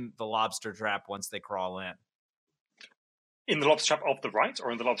people in the lobster trap once they crawl in? In the lobster trap of the right,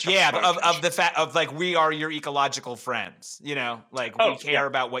 or in the lobster trap of the fact of we are your ecological friends, we care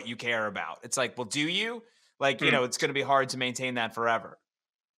about what you care about. It's well, do you? It's going to be hard to maintain that forever.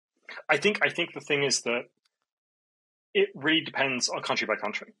 I think the thing is that it really depends on country by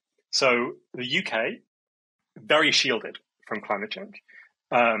country. So the UK, very shielded from climate change,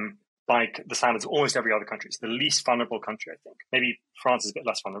 like the standards of almost every other country. It's the least vulnerable country, I think. Maybe France is a bit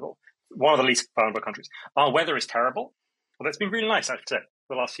less vulnerable. One of the least vulnerable countries. Our weather is terrible. Well, it's been really nice, I have to say,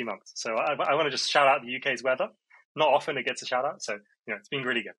 the last few months. So I want to just shout out the UK's weather. Not often it gets a shout out, so it's been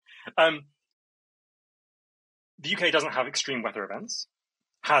really good. The UK doesn't have extreme weather events,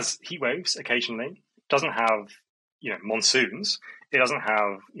 has heat waves occasionally, doesn't have monsoons, it doesn't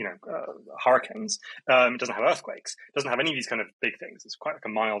have hurricanes, it doesn't have earthquakes, it doesn't have any of these kind of big things. It's quite like a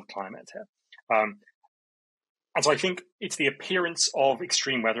mild climate here. And so I think it's the appearance of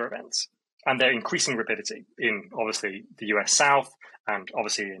extreme weather events and their increasing rapidity in obviously the US South and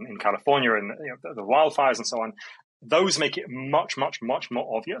obviously in California and the wildfires and so on. Those make it much, much, much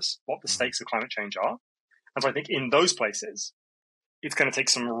more obvious what the stakes of climate change are. And so I think in those places, it's going to take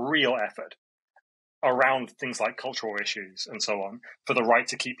some real effort around things like cultural issues and so on for the right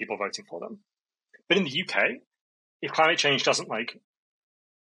to keep people voting for them. But in the UK, if climate change doesn't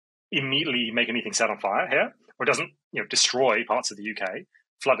immediately make anything set on fire here, or doesn't destroy parts of the UK,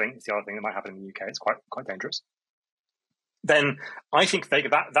 flooding is the other thing that might happen in the UK. It's quite dangerous. Then I think that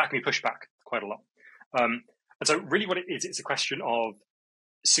can be pushed back quite a lot. And so really what it is, it's a question of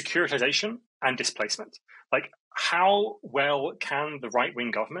securitization and displacement. Like, how well can the right-wing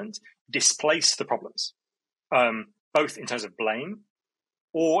government displace the problems, both in terms of blame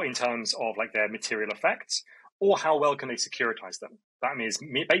or in terms of their material effects, or how well can they securitize them? That means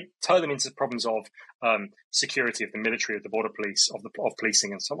they turn them into problems of security of the military, of the border police, of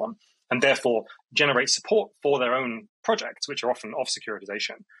policing, and so on, and therefore generate support for their own projects, which are often of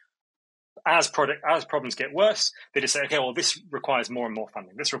securitization. As problems get worse, they just say, okay, well, this requires more and more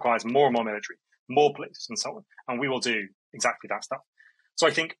funding. This requires more and more military, more police, and so on. And we will do exactly that stuff. So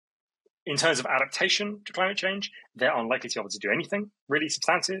I think in terms of adaptation to climate change, they're unlikely to be able to do anything really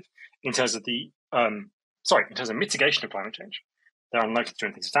substantive. In terms of mitigation of climate change, they're unlikely to do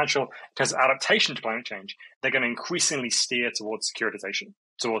anything substantial. In terms of adaptation to climate change, they're going to increasingly steer towards securitization,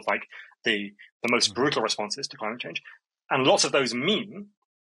 towards the most brutal responses to climate change. And lots of those mean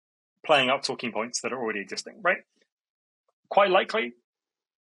playing up talking points that are already existing, right? Quite likely,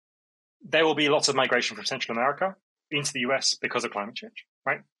 there will be lots of migration from Central America into the US because of climate change,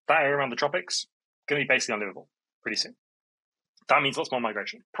 right? That area around the tropics, going to be basically unlivable pretty soon. That means lots more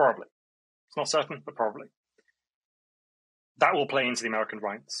migration, probably. It's not certain, but probably. That will play into the American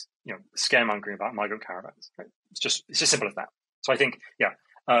rights, scaremongering about migrant caravans. Right? It's just simple as that. So I think,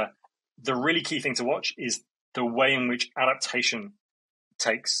 the really key thing to watch is the way in which adaptation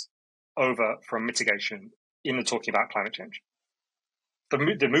takes over from mitigation in the talking about climate change. The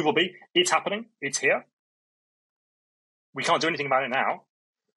move will be, it's happening, it's here. We can't do anything about it now.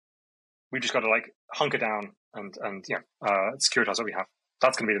 We've just got to hunker down and securitize what we have.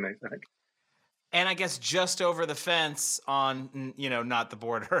 That's going to be the move, I think. And I guess just over the fence on, not the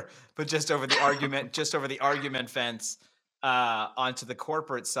border, but just over the argument fence onto the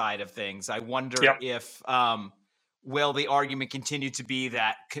corporate side of things. I wonder if will the argument continue to be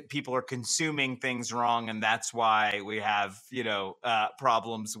that people are consuming things wrong, and that's why we have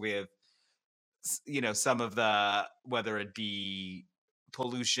problems with some of the, whether it be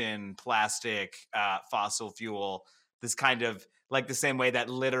pollution, plastic, fossil fuel, this kind of the same way that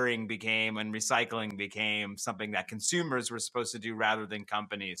littering became and recycling became something that consumers were supposed to do rather than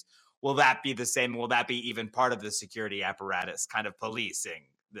companies. Will that be the same? Will that be even part of the security apparatus, kind of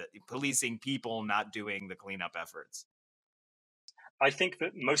policing people not doing the cleanup efforts? I think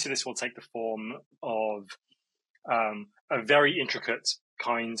that most of this will take the form of a very intricate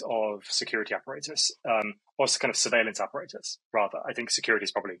kind of security apparatus, or kind of surveillance apparatus, rather. I think security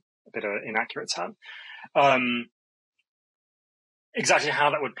is probably a bit of an inaccurate term. Exactly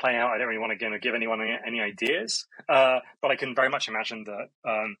how that would play out, I don't really want to give anyone any ideas, but I can very much imagine that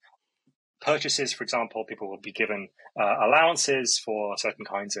purchases, for example, people will be given allowances for certain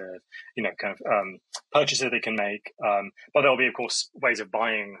kinds of, purchases they can make. But there'll be, of course, ways of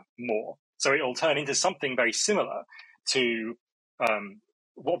buying more. So it'll turn into something very similar to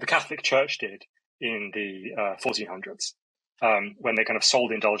what the Catholic Church did in the 1400s, when they kind of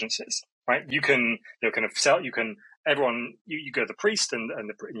sold indulgences. Right? You can sell. You can. Everyone. You go to the priest and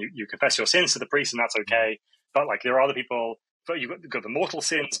you confess your sins to the priest, and that's okay. But there are other people. But you've got the mortal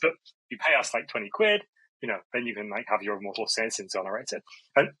sins, but you pay us 20 quid, then you can have your mortal sins exonerated.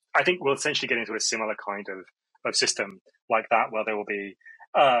 And I think we'll essentially get into a similar kind of system like that, where there will be,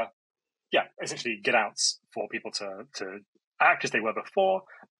 essentially get outs for people to act as they were before,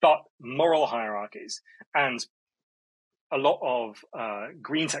 but moral hierarchies. And a lot of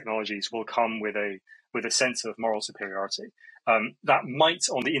green technologies will come with a with a sense of moral superiority that might,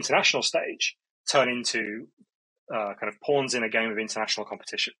 on the international stage, turn into kind of pawns in a game of international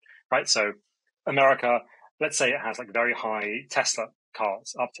competition, right? So America, let's say it has like very high Tesla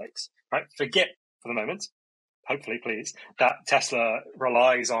cars uptakes, right? Forget for the moment, hopefully, please, that Tesla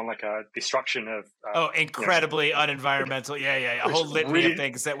relies on like a destruction of incredibly unenvironmental. Yeah. A whole litany really, of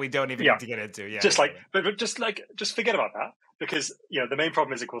things that we don't even need to get into. Yeah, but just forget about that, because the main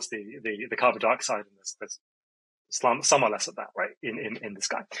problem is, of course, the carbon dioxide, and there's somewhat less of that, right, in the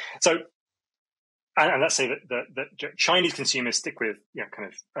sky. So, and let's say that Chinese consumers stick with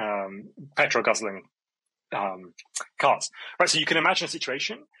kind of petrol guzzling cars, right? So you can imagine a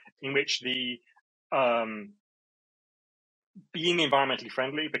situation in which the being environmentally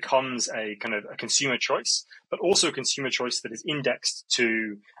friendly becomes a kind of a consumer choice, but also a consumer choice that is indexed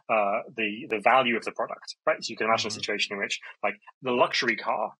to the value of the product, right? So you can imagine a situation in which like the luxury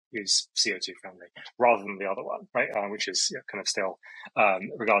car is CO2 friendly rather than the other one, right? Which is kind of still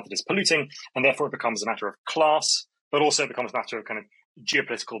regarded as polluting, and therefore it becomes a matter of class, but also it becomes a matter of kind of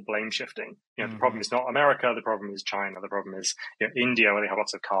geopolitical blame shifting. The problem is not America, the problem is China, the problem is India, where they have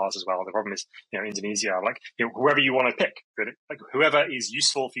lots of cars as well, the problem is Indonesia, like whoever you want to pick, like whoever is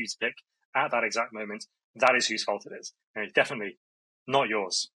useful for you to pick at that exact moment, that is whose fault it is, and it's definitely not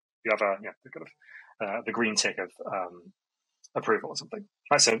yours. You have the green tick of approval or something,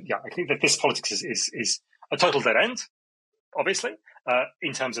 right? So I think that this politics is a total dead end, obviously,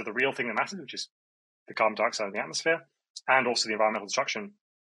 in terms of the real thing that matters, which is the carbon dioxide in the atmosphere, and also the environmental destruction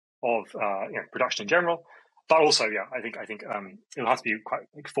of production in general. But also, I think it'll have to be quite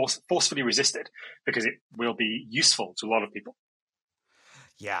forcefully resisted, because it will be useful to a lot of people.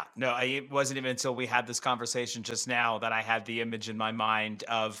 Yeah, no, it wasn't even until we had this conversation just now that I had the image in my mind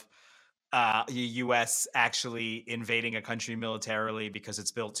of the U.S. actually invading a country militarily because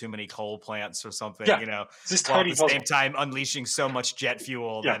it's built too many coal plants or something, this is while at totally the same time unleashing so much jet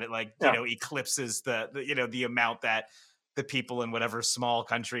fuel that it eclipses the amount that the people in whatever small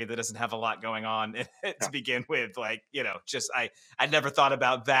country that doesn't have a lot going on to begin with, I never thought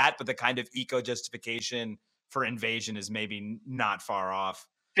about that, but the kind of eco justification for invasion is maybe not far off.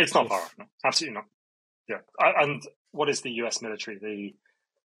 It's not far off, no, absolutely not. Yeah, and what is the U.S. military? The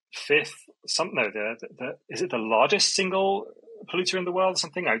fifth, is it the largest single polluter in the world or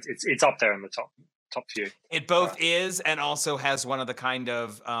something? It's up there in the top few. It both is, and also has one of the kind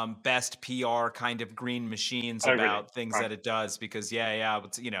of best PR kind of green machines about things that it does, because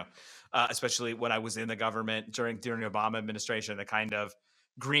especially when I was in the government during the Obama administration, the kind of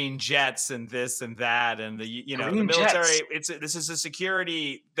green jets and this and that, and the military. This is a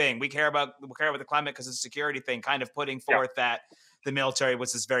security thing. We care about the climate because it's a security thing. Kind of putting forth that the military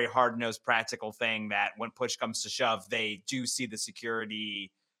was this very hard-nosed, practical thing that when push comes to shove, they do see the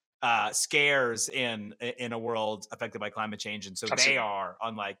security scares in a world affected by climate change, and so they are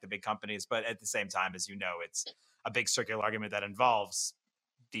unlike the big companies. But at the same time, as you know, it's a big circular argument that involves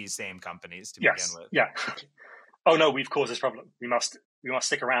these same companies to begin with. Yeah. Oh no, we've caused this problem. We must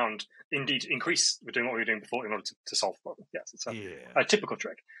stick around. Indeed, we're doing what we were doing before in order to solve the problem. Yes, it's a typical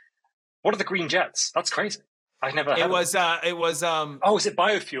trick. What are the green jets? That's crazy. I've never. It was. Oh, is it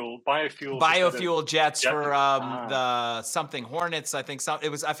biofuel? Biofuel jets for the something Hornets. I think it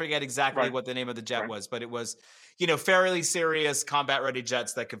was. I forget exactly what the name of the jet was, but it was, fairly serious combat-ready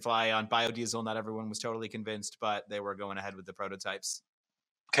jets that could fly on biodiesel. Not everyone was totally convinced, but they were going ahead with the prototypes.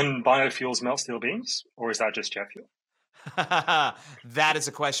 Can biofuels melt steel beams, or is that just jet fuel? That is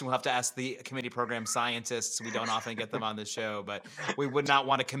a question we'll have to ask the committee program scientists. We don't often get them on the show, but we would not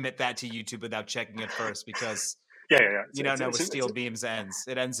want to commit that to YouTube without checking it first, because you don't know where steel beams ends.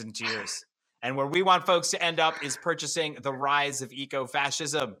 It ends in tears. And where we want folks to end up is purchasing The Rise of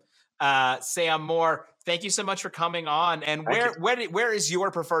Eco-Fascism. Sam Moore, thank you so much for coming on. And where is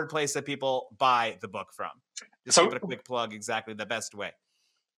your preferred place that people buy the book from? Just give it a quick plug, exactly the best way.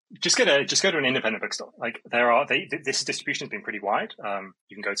 Just go to an independent bookstore. Like this distribution has been pretty wide.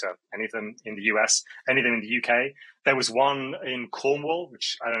 You can go to any of them in the US, any of them in the UK. There was one in Cornwall,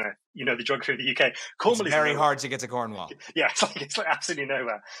 which I don't know. The geography of the UK. Cornwall is very hard to get to Cornwall. Yeah, it's like absolutely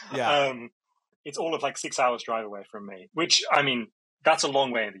nowhere. Yeah, it's all of like 6 hours drive away from me. Which that's a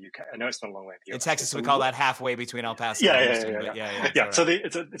long way in the UK. I know it's not a long way in the US. In Texas, we call that halfway between El Paso. Yeah. So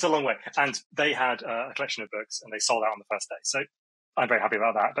it's a long way, and they had a collection of books, and they sold out on the first day. So I'm very happy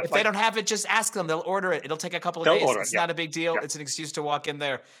about that. But if they don't have it, just ask them. They'll order it. It'll take a couple of days. It's not a big deal. It's an excuse to walk in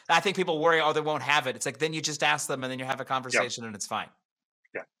there. I think people worry, they won't have it. It's like, then you just ask them, and then you have a conversation, and it's fine.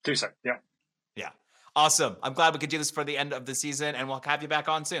 Yeah, do so. Yeah. Awesome. I'm glad we could do this for the end of the season, and we'll have you back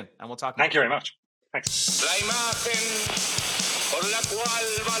on soon, and we'll talk more. Thank you very much. Thanks. La imagen por la cual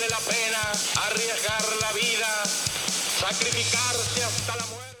vale la pena arriesgar la vida, sacrificarse hasta la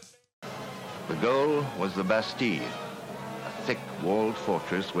muerte. The goal was the Bastille, a thick walled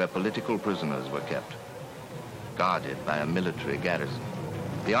fortress where political prisoners were kept, guarded by a military garrison.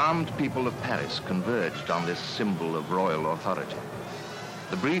 The armed people of Paris converged on this symbol of royal authority.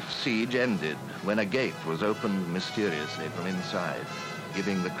 The brief siege ended when a gate was opened mysteriously from inside,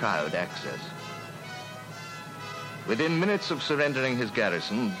 giving the crowd access. Within minutes of surrendering his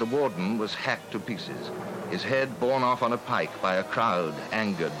garrison, the warden was hacked to pieces, his head borne off on a pike by a crowd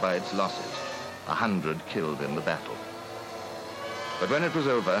angered by its losses, 100 killed in the battle. But when it was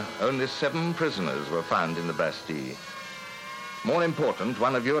over, only 7 prisoners were found in the Bastille. More important,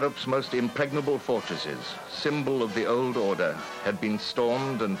 one of Europe's most impregnable fortresses, symbol of the old order, had been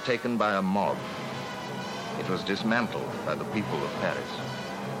stormed and taken by a mob. It was dismantled by the people of Paris.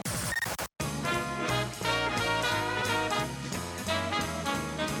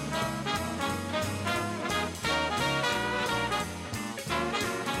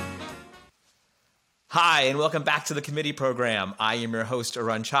 Hi, and welcome back to the committee program. I am your host,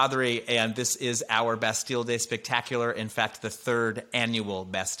 Arun Chaudhary, and this is our Bastille Day Spectacular. In fact, the 3rd annual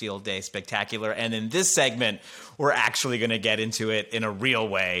Bastille Day Spectacular. And in this segment, we're actually going to get into it in a real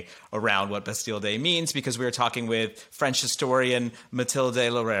way around what Bastille Day means, because we are talking with French historian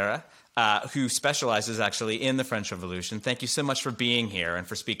Mathilde Larrera, who specializes actually in the French Revolution. Thank you so much for being here and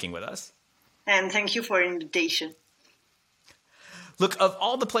for speaking with us. And thank you for the invitation. Look, of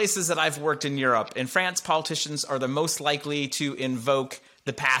all the places that I've worked in Europe, in France, politicians are the most likely to invoke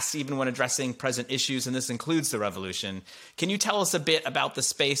the past even when addressing present issues, and this includes the revolution. Can you tell us a bit about the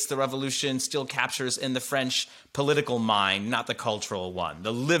space the revolution still captures in the French political mind, not the cultural one,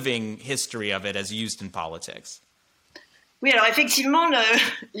 the living history of it as used in politics? Oui, alors effectivement,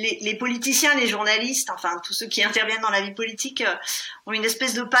 les politiciens, les journalistes, enfin tous ceux qui interviennent dans la vie politique ont une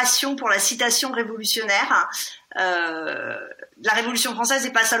espèce de passion pour la citation révolutionnaire. La Révolution française,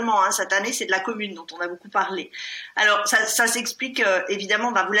 c'est pas seulement cette année, c'est de la Commune dont on a beaucoup parlé. Alors ça s'explique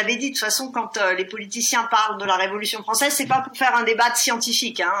évidemment, vous l'avez dit, de toute façon, quand les politiciens parlent de la Révolution française, c'est pas pour faire un débat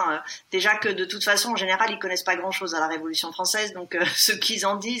scientifique. Déjà que de toute façon, en général, ils connaissent pas grand-chose à la Révolution française, donc ce qu'ils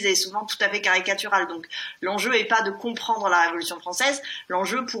en disent est souvent tout à fait caricatural. Donc l'enjeu est pas de comprendre la Révolution française,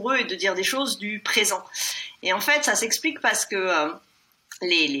 l'enjeu pour eux est de dire des choses du présent. Et en fait, ça s'explique parce que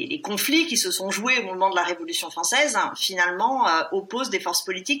les conflits qui se sont joués au moment de la Révolution française, finalement, opposent des forces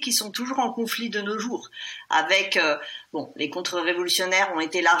politiques qui sont toujours en conflit de nos jours. Avec, les contre-révolutionnaires ont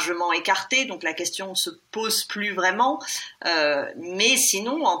été largement écartés, donc la question ne se pose plus vraiment. Mais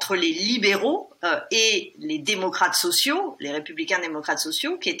sinon, entre les libéraux et les démocrates sociaux, les républicains démocrates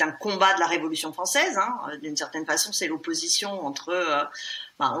sociaux, qui est un combat de la Révolution française, d'une certaine façon, c'est l'opposition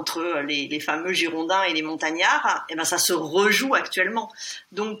entre les fameux Girondins et les Montagnards, et ça se rejoue actuellement.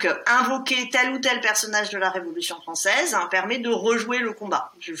 Donc, invoquer tel ou tel personnage de la Révolution française permet de rejouer le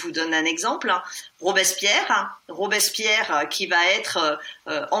combat. Je vous donne un exemple. Robespierre qui va être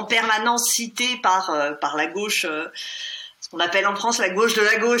en permanence cité par la gauche, ce qu'on appelle en France la gauche de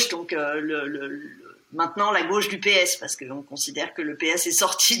la gauche, donc maintenant la gauche du PS, parce qu'on considère que le PS est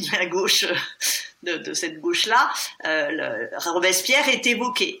sorti de la gauche, de cette gauche-là. Robespierre est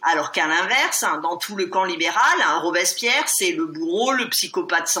évoqué, alors qu'à l'inverse, dans tout le camp libéral, Robespierre, c'est le bourreau, le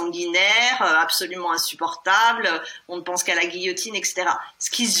psychopathe sanguinaire, absolument insupportable, on ne pense qu'à la guillotine, etc. Ce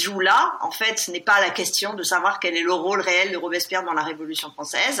qui se joue là, en fait, ce n'est pas la question de savoir quel est le rôle réel de Robespierre dans la Révolution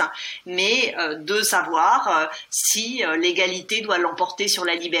française, mais de savoir si l'égalité doit l'emporter sur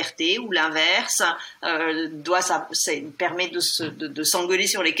la liberté ou l'inverse, permet de s'engueuler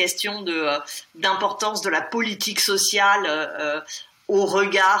sur les questions d'importance de la politique sociale au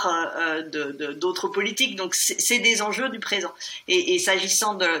regard d'autres politiques. Donc c'est des enjeux du présent. Et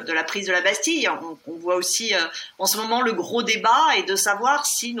s'agissant de la prise de la Bastille, on voit aussi en ce moment le gros débat est de savoir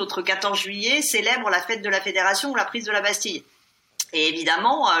si notre 14 juillet célèbre la fête de la Fédération ou la prise de la Bastille. Et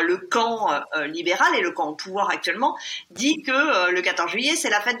évidemment, le camp libéral et le camp au pouvoir actuellement dit que le 14 juillet, c'est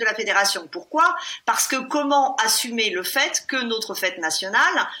la fête de la Fédération. Pourquoi ? Parce que comment assumer le fait que notre fête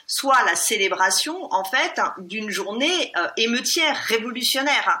nationale soit la célébration, en fait, d'une journée émeutière,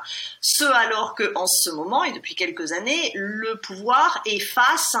 révolutionnaire. Ce alors que, en ce moment, et depuis quelques années, le pouvoir est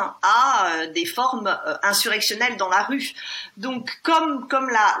face à des formes insurrectionnelles dans la rue. Donc, comme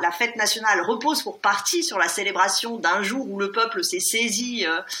la fête nationale repose pour partie sur la célébration d'un jour où le peuple s'est saisi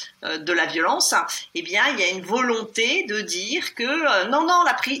de la violence, eh bien, il y a une volonté de dire que non,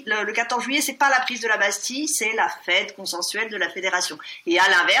 le 14 juillet, c'est pas la prise de la Bastille, c'est la fête consensuelle de la Fédération. Et à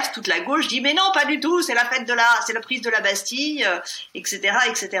l'inverse, toute la gauche dit mais non, pas du tout, c'est la prise de la Bastille, etc.,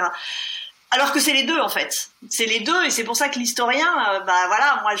 etc. Alors que c'est les deux en fait, c'est les deux et c'est pour ça que l'historien,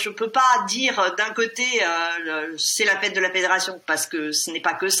 voilà, moi je peux pas dire d'un côté c'est la fête de la Fédération parce que ce n'est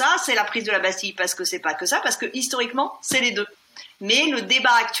pas que ça, c'est la prise de la Bastille parce que c'est pas que ça, parce que historiquement c'est les deux. Mais le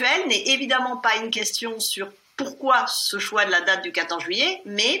débat actuel n'est évidemment pas une question sur pourquoi ce choix de la date du 14 juillet,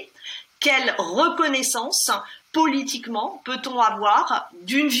 mais quelle reconnaissance politiquement peut-on avoir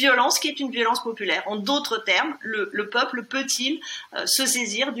d'une violence qui est une violence populaire. En d'autres termes, le peuple peut-il se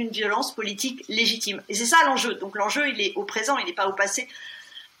saisir d'une violence politique légitime? Et c'est ça l'enjeu. Donc l'enjeu, il est au présent, il n'est pas au passé.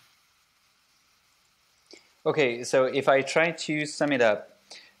 Okay, so if I try to sum it up,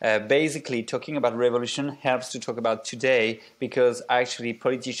 basically talking about revolution helps to talk about today because actually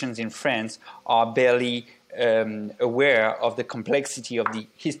politicians in France are barely aware of the complexity of the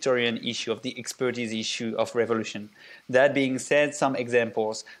historian issue, of the expertise issue of revolution. That being said, some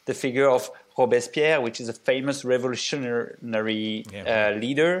examples. The figure of Robespierre, which is a famous revolutionary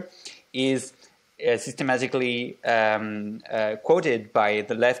leader, is systematically quoted by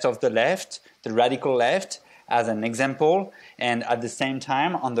the left of the left, the radical left, as an example. And at the same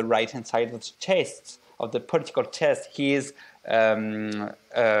time, on the right-hand side of the chest, of the political chest, he is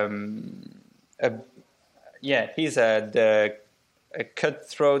he's a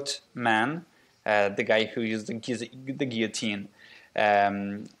cutthroat man, the guy who used the guillotine.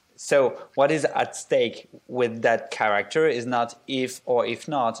 So what is at stake with that character is not if or if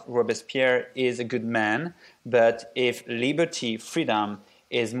not Robespierre is a good man, but if liberty, freedom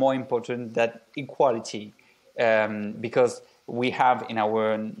is more important than equality. Because we have in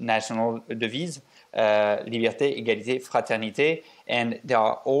our national devise liberté, égalité, fraternité, and they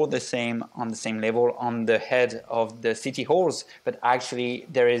are all the same on the same level on the head of the city halls, but actually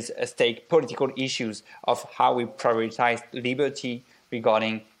there is a stake political issues of how we prioritize liberty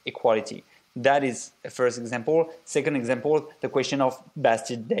regarding equality. That is a first example. Second example, the question of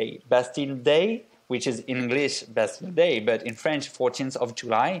Bastille Day. Bastille Day, which is in English Bastille Day, but in French 14th of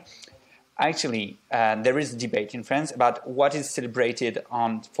July. Actually, there is a debate in France about what is celebrated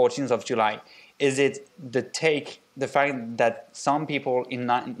on 14th of July. Is it the fact that some people in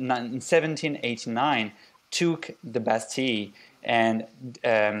 1789 took the Bastille and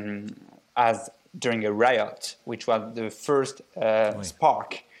as during a riot, which was the first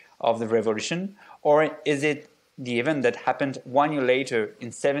spark of the revolution, or is it the event that happened 1 year later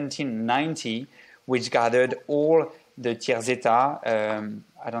in 1790, which gathered all the tiers état,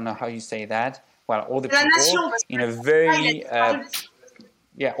 I don't know how you say that, well, all the people in a very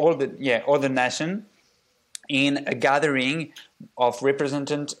all the nation in a gathering of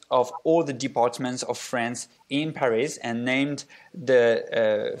representatives of all the departments of France in Paris and named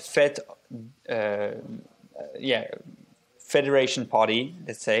the Federation Party,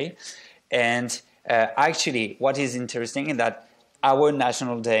 let's say. And actually, what is interesting is that our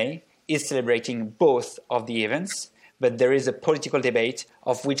National Day is celebrating both of the events, but there is a political debate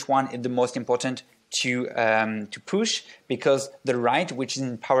of which one is the most important to push, because the right, which is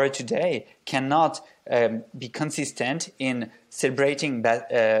in power today, cannot be consistent in celebrating that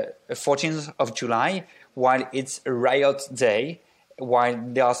 14th of July while it's a riot day, while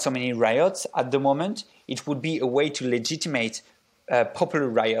there are so many riots at the moment. It would be a way to legitimate popular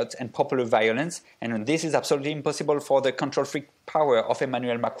riots and popular violence, and this is absolutely impossible for the control freak power of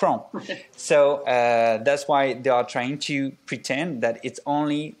Emmanuel Macron. So that's why they are trying to pretend that it's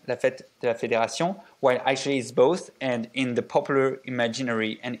only la fête de la Fédération, while actually it's both, and in the popular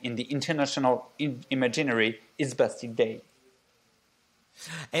imaginary and in the international imaginary, it's Bastille Day.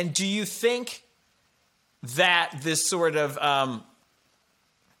 And do you think that this sort of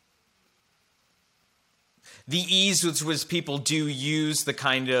the ease with which people do use the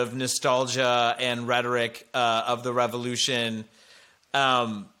kind of nostalgia and rhetoric of the revolution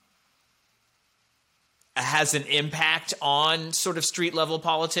has an impact on sort of street level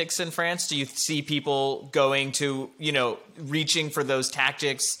politics in France? Do you see people going to, reaching for those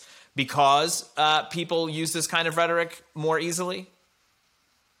tactics because people use this kind of rhetoric more easily?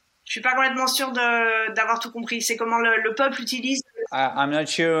 Je suis pas complètement sûre d'avoir tout compris. C'est comment le peuple utilise. I'm not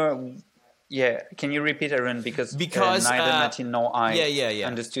sure. Yeah, can you repeat, Aaron? Because neither Martin nor I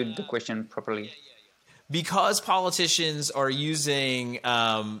understood the question properly. Because politicians are using,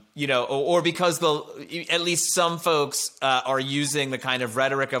 or because at least some folks are using the kind of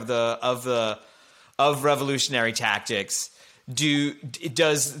rhetoric of revolutionary tactics. Does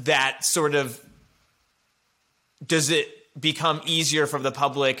it become easier for the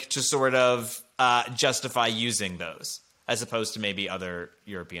public to sort of justify using those as opposed to maybe other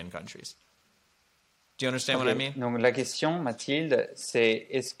European countries? Do you understand what I mean? Donc la question, Mathilde, c'est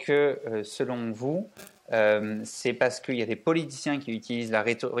est-ce que selon vous, c'est parce qu'il y a des politiciens qui utilisent la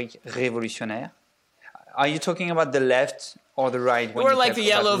rhétorique révolutionnaire. Are you talking about the left or the right? Or like the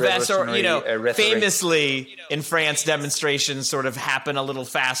yellow vest, or, famously in France, demonstrations sort of happen a little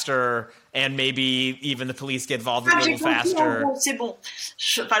faster, and maybe even the police get involved a little faster. C'est bon.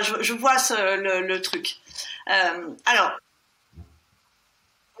 Je vois le truc. Alors,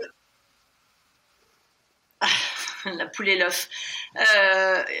 la poule et l'œuf.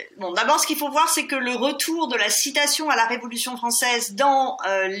 Bon, d'abord, ce qu'il faut voir, c'est que le retour de la citation à la Révolution française dans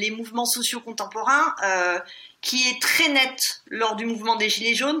les mouvements sociaux contemporains, qui est très nette lors du mouvement des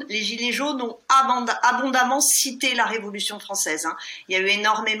Gilets jaunes. Les Gilets jaunes ont abondamment cité la Révolution française. Hein. Il y a eu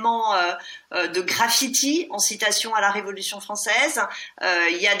énormément de graffitis en citation à la Révolution française.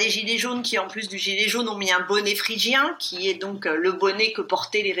 Il y a des Gilets jaunes qui, en plus du gilet jaune, ont mis un bonnet phrygien, qui est donc le bonnet que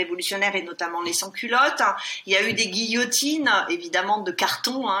portaient les révolutionnaires et notamment les sans-culottes. Il y a eu des guillotines, évidemment de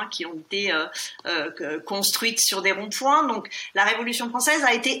carton, hein, qui ont été construites sur des ronds-points. Donc la Révolution française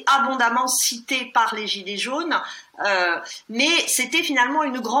a été abondamment citée par les Gilets jaunes. Mais c'était finalement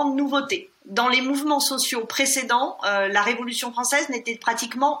une grande nouveauté. Dans les mouvements sociaux précédents, la Révolution française n'était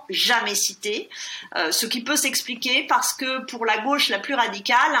pratiquement jamais citée, ce qui peut s'expliquer parce que pour la gauche la plus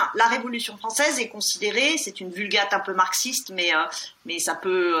radicale, la Révolution française est considérée, c'est une vulgate un peu marxiste, mais ça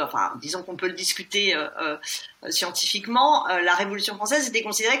peut, enfin, disons qu'on peut le discuter scientifiquement, la Révolution française était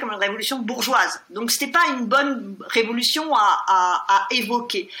considérée comme une révolution bourgeoise. Donc c'était pas une bonne révolution à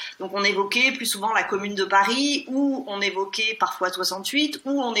évoquer. Donc on évoquait plus souvent la Commune de Paris, ou on évoquait parfois 68,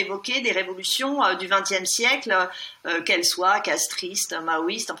 ou on évoquait des révolutions du XXe siècle, qu'elles soient castristes,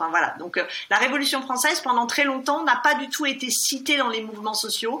 maoïstes, enfin voilà. Donc la Révolution française pendant très longtemps n'a pas du tout été citée dans les mouvements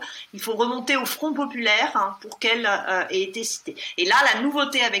sociaux. Il faut remonter au Front populaire, hein, pour qu'elle ait été citée. Et là, la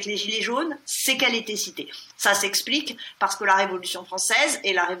nouveauté avec les Gilets jaunes, c'est qu'elle était citée. Ça s'explique parce que la Révolution française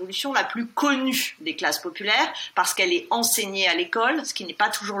est la révolution la plus connue des classes populaires, parce qu'elle est enseignée à l'école, ce qui n'est pas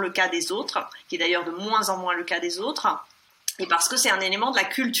toujours le cas des autres, qui est d'ailleurs de moins en moins le cas des autres. Et parce que c'est un élément de la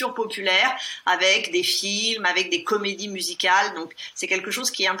culture populaire, avec des films, avec des comédies musicales, donc c'est quelque chose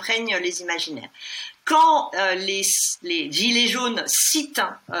qui imprègne les imaginaires. Quand les Gilets jaunes citent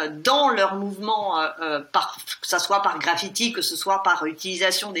dans leur mouvement, que ce soit par graffiti, que ce soit par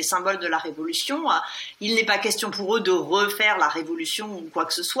utilisation des symboles de la Révolution, il n'est pas question pour eux de refaire la Révolution ou quoi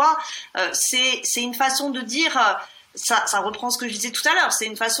que ce soit. C'est une façon de dire... Ça reprend ce que je disais tout à l'heure, c'est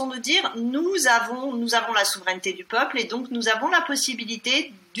une façon de dire nous avons la souveraineté du peuple et donc nous avons la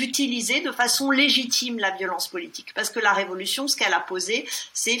possibilité d'utiliser de façon légitime la violence politique. Parce que la révolution, ce qu'elle a posé,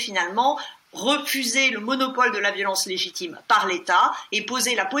 c'est finalement refuser le monopole de la violence légitime par l'État et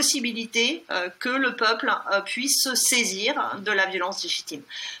poser la possibilité que le peuple puisse se saisir de la violence légitime.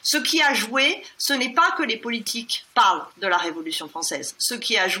 Ce qui a joué, ce n'est pas que les politiques parlent de la Révolution française. Ce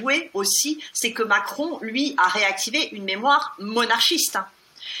qui a joué aussi, c'est que Macron, lui, a réactivé une mémoire monarchiste.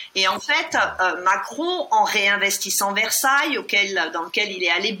 Et en fait, Macron, en réinvestissant Versailles, dans lequel il est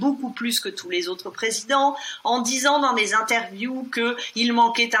allé beaucoup plus que tous les autres présidents, en disant dans des interviews qu'il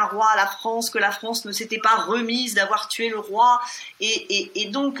manquait un roi à la France, que la France ne s'était pas remise d'avoir tué le roi, et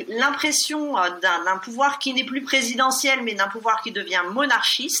donc l'impression d'un pouvoir qui n'est plus présidentiel, mais d'un pouvoir qui devient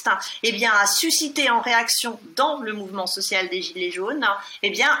monarchiste, eh bien, a suscité en réaction dans le mouvement social des Gilets jaunes, eh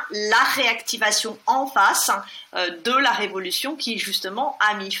bien, la réactivation en face de la révolution qui, justement,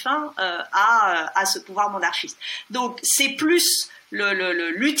 a mis fin à ce pouvoir monarchiste. Donc c'est plus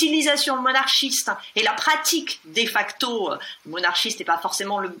l'utilisation monarchiste et la pratique de facto monarchiste n'est pas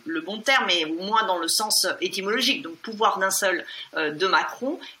forcément le bon terme, mais au moins dans le sens étymologique, donc pouvoir d'un seul de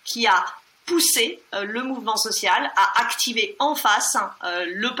Macron, qui a poussé le mouvement social à activer en face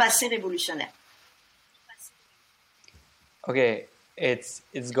le passé révolutionnaire. Okay,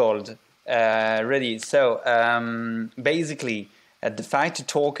 it's gold. Ready. So basically, the fact to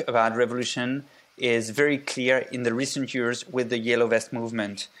talk about revolution is very clear in the recent years with the Yellow Vest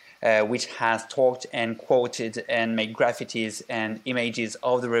movement, which has talked and quoted and made graffitis and images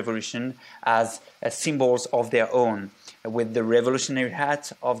of the revolution as symbols of their own, with the revolutionary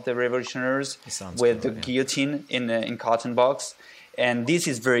hat of the revolutionaries, with the guillotine in carton box. And this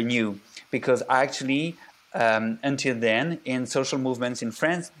is very new because actually, until then, in social movements in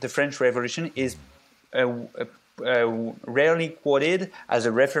France, the French Revolution is rarely quoted as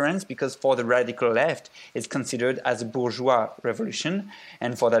a reference because for the radical left, it's considered as a bourgeois revolution.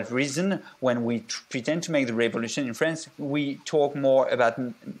 And for that reason, when we pretend to make the revolution in France, we talk more about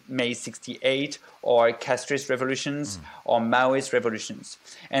May 68 or castrist revolutions or Maoist revolutions.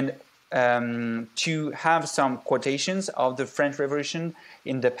 And to have some quotations of the French Revolution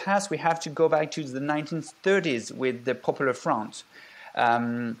in the past, we have to go back to the 1930s with the Popular Front.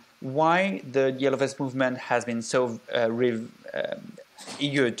 why the Yellow Vest movement has been so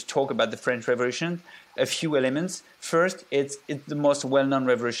eager to talk about the French Revolution. A few elements. First, it's the most well-known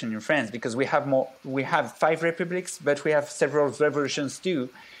revolution in France because we have 5 republics, but we have several revolutions too,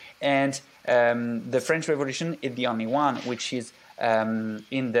 and the French Revolution is the only one which is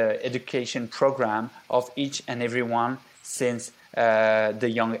in the education program of each and every one since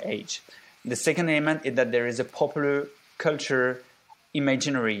the young age. The second element is that there is a popular culture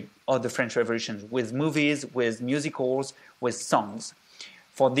imaginary of the French Revolution with movies, with musicals, with songs.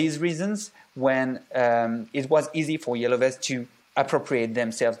 For these reasons, when it was easy for Yellow Vests to appropriate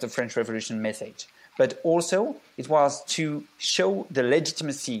themselves the French Revolution message, but also it was to show the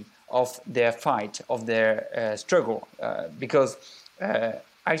legitimacy of their fight, of their struggle, because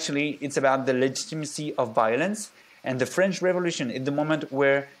actually it's about the legitimacy of violence, and the French Revolution is the moment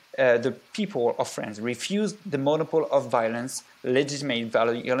where the people of France refused the monopoly of violence, legitimate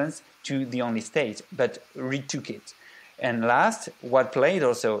violence, to the only state, but retook it. And last, what played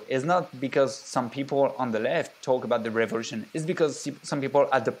also is not because some people on the left talk about the revolution, it's because some people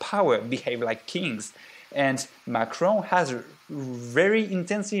at the power behave like kings. And Macron has very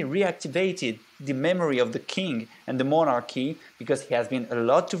intensely reactivated the memory of the king and the monarchy because he has been a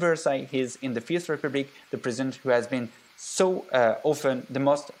lot to Versailles. He's in the Fifth Republic, the president who has been so often, the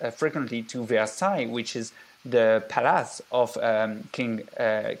most frequently to Versailles, which is the palace of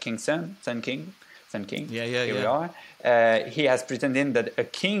King's son King. Here we are. He has pretended that a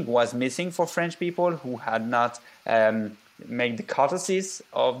king was missing for French people who had not made the courtesies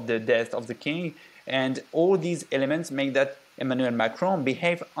of the death of the king. And all these elements make that Emmanuel Macron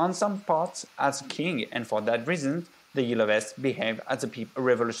behave on some parts as a king. And for that reason, the Yellow Vests behave as a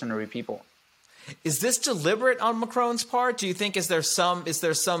revolutionary people. Is this deliberate on Macron's part? Do you think is there some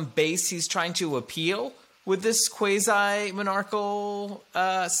base he's trying to appeal with this quasi-monarchical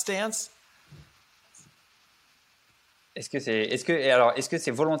stance? Est-ce que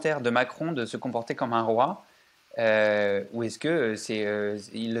c'est volontaire de Macron de se comporter comme un roi, ou est-ce que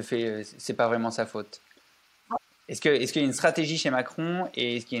il le fait, c'est pas vraiment sa faute? Est-ce qu'il y a une stratégie chez Macron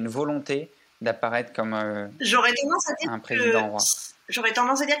et est-ce qu'il y a une volonté d'apparaître comme un président roi? J'aurais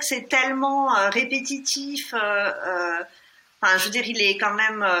tendance à dire que c'est tellement répétitif. Enfin, je veux dire, il est quand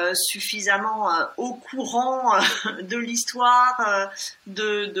même suffisamment au courant de l'histoire,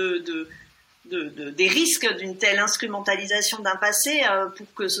 des risques d'une telle instrumentalisation d'un passé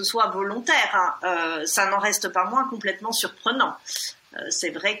pour que ce soit volontaire. Ça n'en reste pas moins complètement surprenant.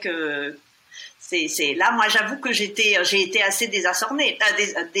 C'est vrai que c'est là, moi, j'avoue que j'ai été assez désarçonnée.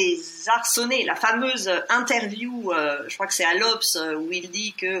 La fameuse interview, je crois que c'est à l'Obs, où il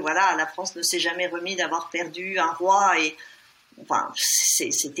dit que voilà, la France ne s'est jamais remis d'avoir perdu un roi et enfin,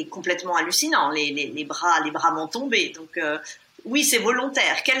 c'était complètement hallucinant. Les bras m'ont tombé. Donc oui, c'est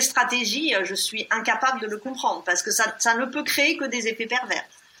volontaire. Quelle stratégie? Je suis incapable de le comprendre parce que ça ne peut créer que des effets pervers.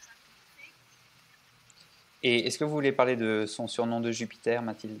 Et est-ce que vous voulez parler de son surnom de Jupiter,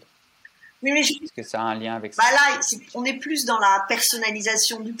 Mathilde? Oui, mais est-ce que ça a un lien avec ça? Là, on est plus dans la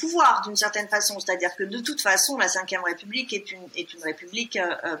personnalisation du pouvoir, d'une certaine façon. C'est-à-dire que de toute façon, la Ve République est une république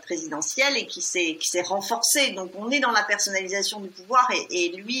présidentielle et qui s'est renforcée. Donc, on est dans la personnalisation du pouvoir et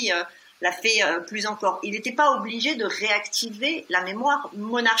lui l'a fait plus encore. Il n'était pas obligé de réactiver la mémoire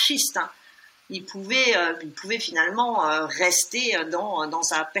monarchiste. Il pouvait finalement rester dans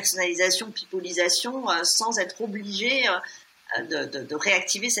sa personnalisation, pipolisation, sans être obligé de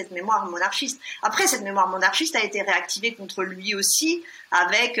réactiver cette mémoire monarchiste. Après, cette mémoire monarchiste a été réactivée contre lui aussi,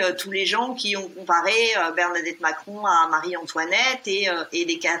 avec tous les gens qui ont comparé Bernadette Macron à Marie-Antoinette et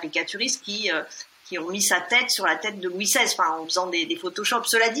les caricaturistes qui ont mis sa tête sur la tête de Louis XVI, enfin, en faisant des Photoshop.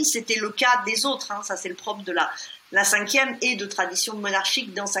 Cela dit, c'était le cas des autres. Ça, c'est le propre de la cinquième et de tradition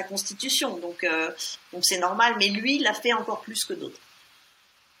monarchique dans sa constitution. Donc c'est normal, mais lui, il l'a fait encore plus que d'autres.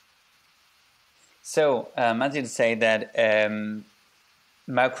 So, Mathilde said that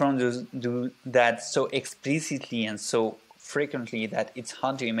Macron do that so explicitly and so frequently that it's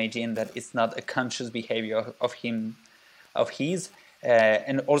hard to imagine that it's not a conscious behavior of his.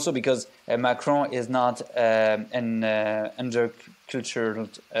 And also because Macron is not an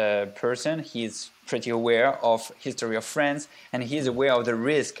undercultured person. He's pretty aware of history of France, and he's aware of the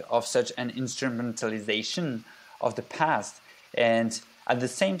risk of such an instrumentalization of the past. And at the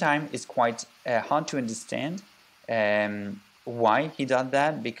same time, it's quite hard to understand why he did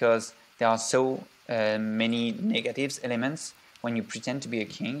that, because there are so many negative elements when you pretend to be a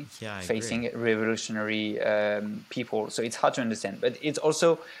king facing revolutionary people. So it's hard to understand. But it's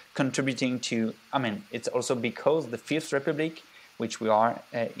also contributing to, it's also because the Fifth Republic, which we are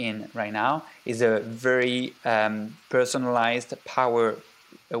in right now, is a very personalized power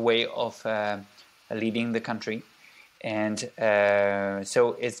a way of leading the country, and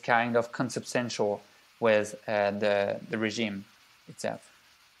so it's kind of consubstantial with the regime itself.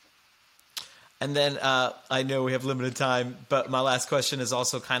 And then I know we have limited time, but my last question is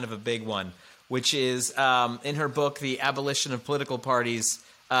also kind of a big one, which is in her book, The Abolition of Political Parties,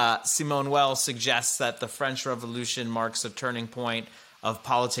 Simone Weil suggests that the French Revolution marks a turning point of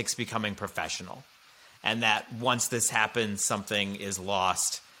politics becoming professional, and that once this happens, something is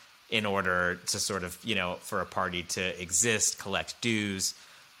lost in order to sort of, for a party to exist, collect dues,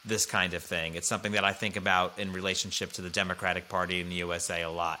 this kind of thing. It's something that I think about in relationship to the Democratic Party in the USA a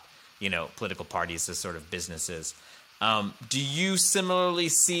lot, political parties as sort of businesses. Do you similarly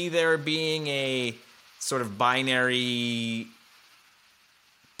see there being a sort of binary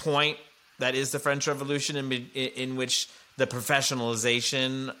point that is the French Revolution in which the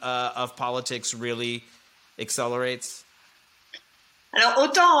professionalisation of politics really accelerates? Alors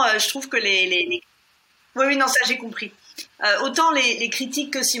autant je trouve que oui, non, ça j'ai compris. Autant les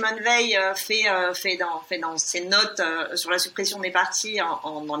critiques que Simone Veil fait dans ses notes sur la suppression des partis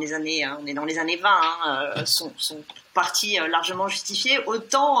dans les années, on est dans les années 20, sont parties largement justifiées,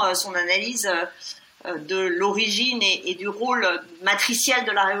 autant son analyse de l'origine et du rôle matriciel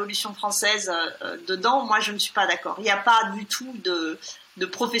de la Révolution française dedans, moi je ne suis pas d'accord. Il n'y a pas du tout de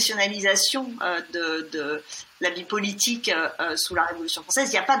professionnalisation de la vie politique sous la Révolution française.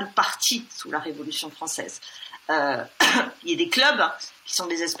 Il n'y a pas de parti sous la Révolution française. Il y a des clubs qui sont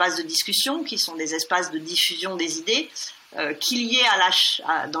des espaces de discussion, qui sont des espaces de diffusion des idées, qu'il y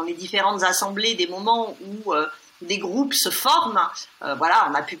ait dans les différentes assemblées des moments où des groupes se forment. Voilà,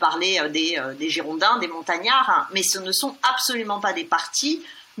 on a pu parler des Girondins, des Montagnards, hein, mais ce ne sont absolument pas des partis,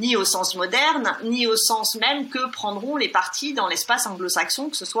 ni au sens moderne, ni au sens même que prendront les partis dans l'espace anglo-saxon,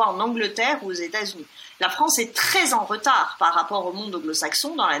 que ce soit en Angleterre ou aux États-Unis. La France est très en retard par rapport au monde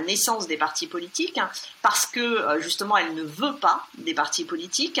anglo-saxon dans la naissance des partis politiques, hein, parce que justement elle ne veut pas des partis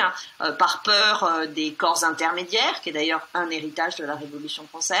politiques, hein, par peur des corps intermédiaires, qui est d'ailleurs un héritage de la Révolution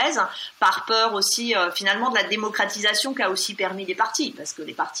française, par peur aussi finalement de la démocratisation qu'a aussi permis les partis, parce que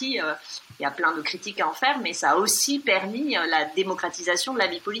les partis, il y a plein de critiques à en faire, mais ça a aussi permis la démocratisation de la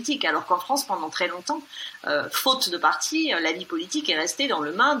vie politique, alors qu'en France pendant très longtemps, faute de partis, la vie politique est restée dans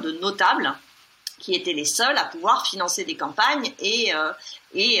les mains de notables, qui étaient les seuls à pouvoir financer des campagnes et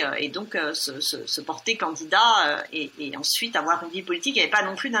donc se porter candidat et ensuite avoir une vie politique. Il n'y avait pas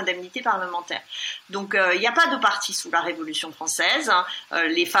non plus d'indemnité parlementaire. Donc il n'y a pas de parti sous la Révolution française.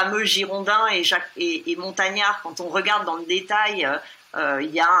 Les fameux Girondins et Montagnards, quand on regarde dans le détail,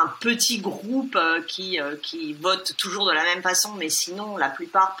 il y a un petit groupe qui vote toujours de la même façon, mais sinon la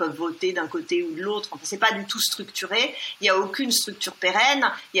plupart peuvent voter d'un côté ou de l'autre. Enfin, c'est pas du tout structuré. Il y a aucune structure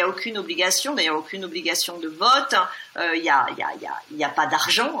pérenne. Il y a aucune obligation. D'ailleurs, aucune obligation de vote. Il y a pas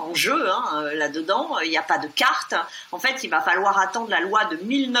d'argent en jeu là-dedans. Il n'y a pas de carte. En fait, il va falloir attendre la loi de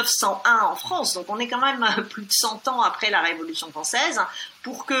 1901 en France. Donc, on est quand même plus de 100 ans après la Révolution française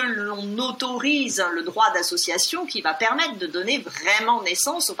pour que l'on autorise le droit d'association qui va permettre de donner vraiment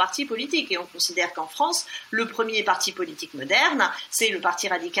naissance aux partis politiques. Et on considère qu'en France, le premier parti politique moderne, c'est le Parti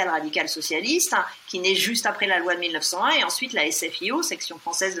radical socialiste, qui naît juste après la loi de 1901, et ensuite la SFIO, section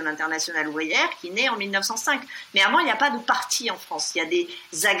française de l'Internationale ouvrière, qui naît en 1905. Mais avant, il n'y a pas de parti en France. Il y a des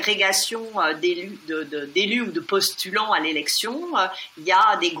agrégations d'élus ou de postulants à l'élection. Il y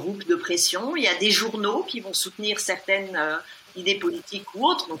a des groupes de pression. Il y a des journaux qui vont soutenir certaines idées politiques ou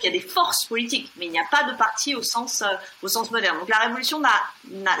autres, donc il y a des forces politiques, mais il n'y a pas de parti au sens moderne. Donc la Révolution n'a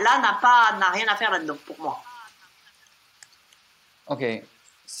rien à faire là-dedans, pour moi. Okay,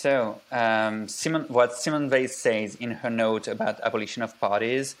 so what Simone Weil says in her note about abolition of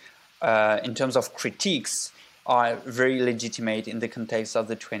parties, in terms of critiques, are very legitimate in the context of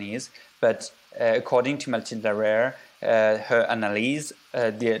the 20s, but according to Mathilde Larrère, her analyse,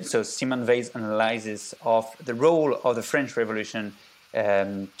 so Simone Weil's analysis of the role of the French Revolution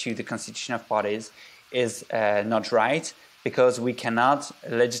to the constitution of parties is not right, because we cannot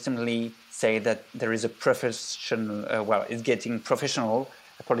legitimately say that there is a professional, it's getting professional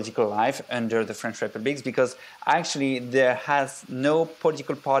political life under the French Republics, because actually there has no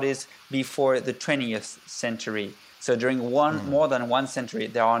political parties before the 20th century. So during more than one century,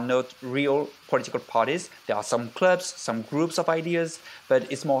 there are not real political parties. There are some clubs, some groups of ideas,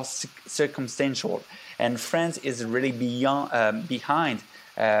 but it's more circumstantial. And France is really behind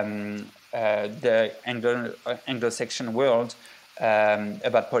the Anglo-Saxon world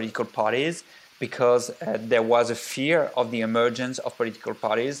about political parties, because there was a fear of the emergence of political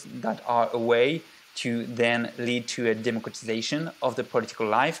parties that are a way to then lead to a democratization of the political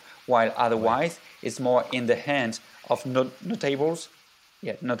life, while otherwise it's more in the hands of notables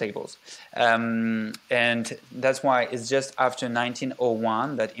Yeah, notables. And that's why it's just after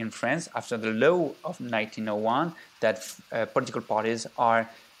 1901 that in France, after the law of 1901, that political parties are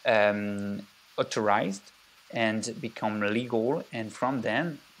authorized and become legal. And from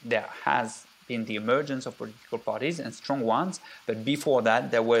then, there has been the emergence of political parties and strong ones. But before that,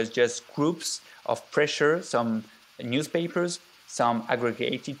 there was just groups of pressure, some newspapers, some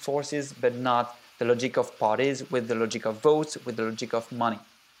aggregated forces, but not the logic of parties with the logic of votes, with the logic of money.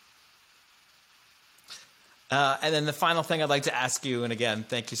 And then the final thing I'd like to ask you, and again,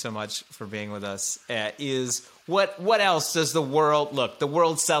 thank you so much for being with us, is what else does the world look? The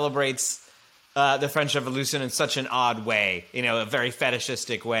world celebrates the French Revolution in such an odd way, a very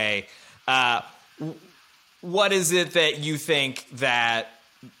fetishistic way. What is it that you think that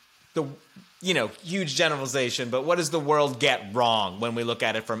huge generalization, but what does the world get wrong when we look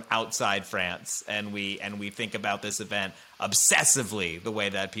at it from outside France and we think about this event obsessively the way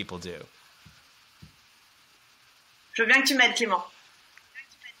that people do? Je veux bien que tu m'aides, Clément.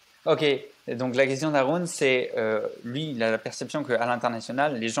 Ok, donc la question d'Aaron, c'est lui, il a la perception qu'à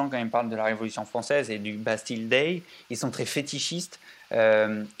l'international, les gens, quand ils parlent de la Révolution française et du Bastille Day, ils sont très fétichistes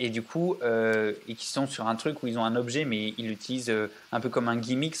et du coup, et qui sont sur un truc où ils ont un objet, mais ils l'utilisent un peu comme un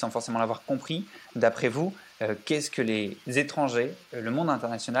gimmick sans forcément l'avoir compris. D'après vous, qu'est-ce que les étrangers, le monde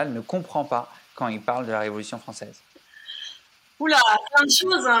international, ne comprend pas quand ils parlent de la Révolution française? Oula, plein de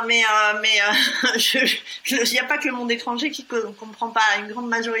choses, hein, mais il n'y a pas que le monde étranger qui comprend pas. Une grande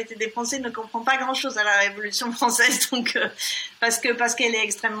majorité des Français ne comprend pas grand-chose à la Révolution française, donc parce qu'elle est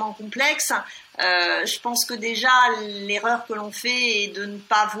extrêmement complexe. Je pense que déjà l'erreur que l'on fait est de ne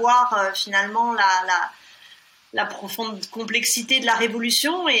pas voir finalement la profonde complexité de la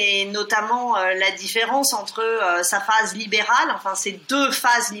Révolution et notamment la différence entre sa phase libérale, enfin ces deux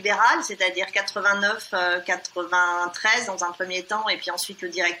phases libérales, c'est-à-dire 89-93 dans un premier temps et puis ensuite le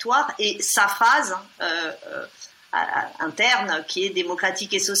Directoire, et sa phase interne qui est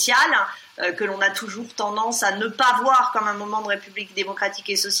démocratique et sociale, que l'on a toujours tendance à ne pas voir comme un moment de République démocratique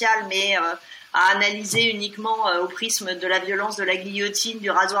et sociale, mais à analyser uniquement au prisme de la violence, de la guillotine,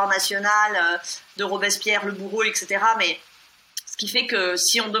 du rasoir national, de Robespierre, le bourreau, etc. Mais ce qui fait que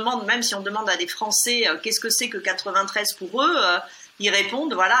même si on demande à des Français qu'est-ce que c'est que 93 pour eux, ils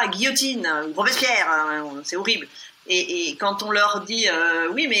répondent, voilà, guillotine, Robespierre, c'est horrible. Et quand on leur dit,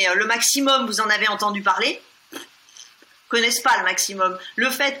 oui, mais le maximum, vous en avez entendu parler, connaissent pas le maximum. Le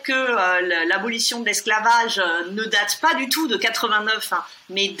fait que l'abolition de l'esclavage ne date pas du tout de 89, hein,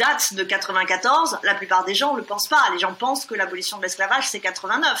 mais date de 94, la plupart des gens ne le pensent pas. Les gens pensent que l'abolition de l'esclavage, c'est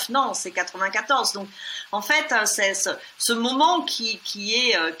 89. Non, c'est 94. Donc, en fait, c'est ce moment qui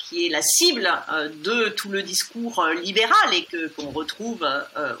est la cible de tout le discours libéral et qu'on retrouve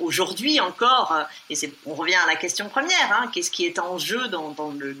aujourd'hui encore. Et on revient à la question première, hein, qu'est-ce qui est en jeu dans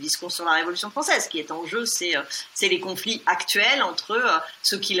le discours sur la Révolution française? Ce qui est en jeu, c'est les conflits actuels entre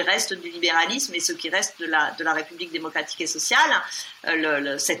ce qu'il reste du libéralisme et ce qui reste de la République démocratique et sociale.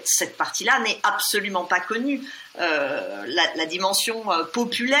 Cette partie-là n'est absolument pas connue. La dimension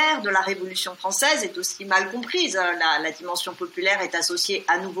populaire de la Révolution française est aussi mal comprise. La dimension populaire est associée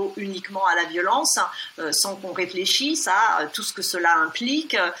à nouveau uniquement à la violence, sans qu'on réfléchisse à tout ce que cela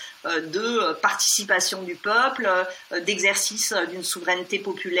implique de participation du peuple, d'exercice d'une souveraineté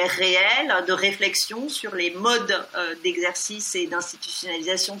populaire réelle, de réflexion sur les modes d'exercice et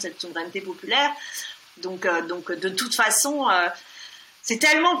d'institutionnalisation de cette souveraineté populaire. Donc de toute façon, c'est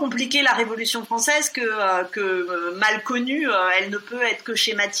tellement compliqué la Révolution française que mal connue, elle ne peut être que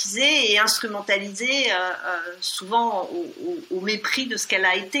schématisée et instrumentalisée, souvent au mépris de ce qu'elle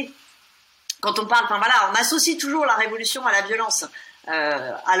a été. Quand on parle, on associe toujours la Révolution à la violence.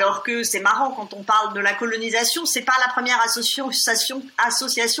 Alors que c'est marrant, quand on parle de la colonisation, c'est pas la première association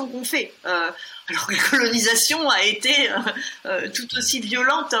qu'on fait. Alors que la colonisation a été tout aussi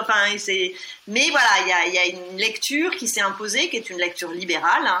violente. Mais voilà, il y a une lecture qui s'est imposée, qui est une lecture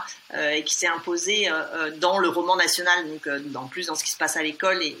libérale, et qui s'est imposée dans le roman national, donc en plus dans ce qui se passe à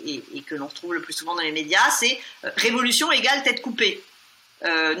l'école et que l'on retrouve le plus souvent dans les médias, c'est révolution égale tête coupée.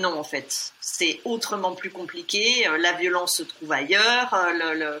 Non, en fait, c'est autrement plus compliqué. La violence se trouve ailleurs,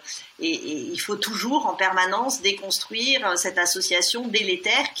 et il faut toujours en permanence déconstruire cette association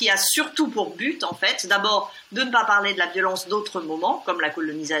délétère qui a surtout pour but, en fait, d'abord de ne pas parler de la violence d'autres moments, comme la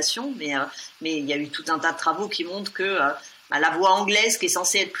colonisation, mais il y a eu tout un tas de travaux qui montrent que la voix anglaise qui est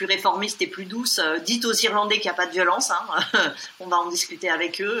censée être plus réformiste et plus douce, dites aux Irlandais qu'il n'y a pas de violence, hein. On va en discuter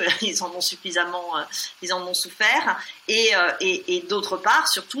avec eux, ils en ont suffisamment, ils en ont souffert, et d'autre part,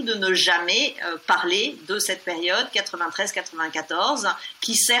 surtout de ne jamais parler de cette période 93-94,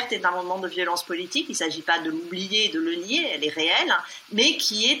 qui certes est un moment de violence politique, il ne s'agit pas de l'oublier et de le nier, elle est réelle, mais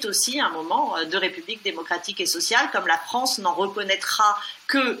qui est aussi un moment de république démocratique et sociale, comme la France n'en reconnaîtra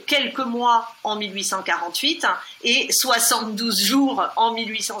que quelques mois en 1848 et 72 jours en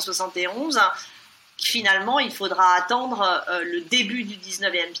 1871. Finalement, il faudra attendre le début du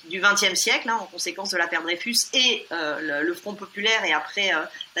 20e siècle, hein, en conséquence de l'affaire Dreyfus et le Front populaire et après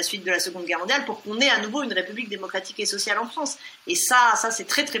la suite de la Seconde Guerre mondiale pour qu'on ait à nouveau une république démocratique et sociale en France. Et ça c'est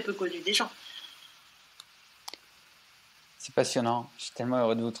très très peu connu des gens. C'est passionnant. Je suis tellement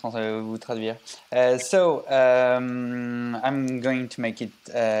heureux de vous traduire. I'm going to make it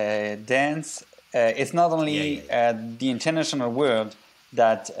dense. It's not only the international world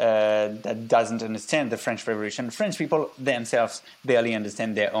that doesn't understand the French Revolution. French people themselves barely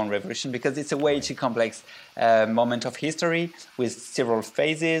understand their own revolution because it's a way too complex moment of history with several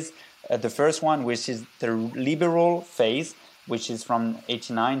phases. The first one, which is the liberal phase, which is from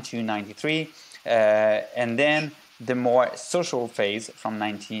 89 to 93, and then the more social phase from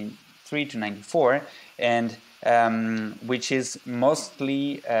 93 to 94, and which is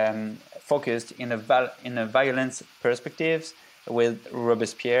mostly focused in a violence perspectives with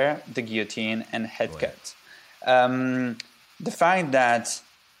Robespierre, the guillotine, and head cut. The fact that,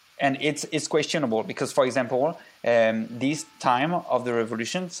 and it's questionable because, for example, this time of the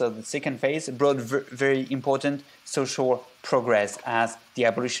revolution, so the second phase, brought very important social progress as the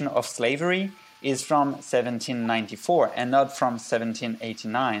abolition of slavery is from 1794 and not from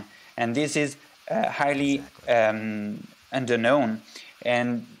 1789. And this is highly underknown.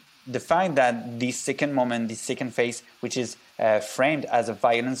 And the fact that this second moment, this second phase, which is framed as a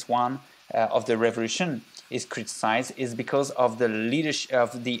violence one of the revolution, is criticized is because of the leadership,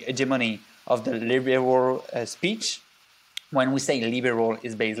 of the hegemony of the liberal speech. When we say liberal,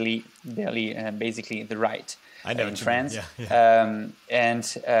 is basically the right. I know in France, yeah. And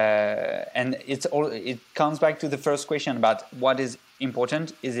it comes back to the first question about what is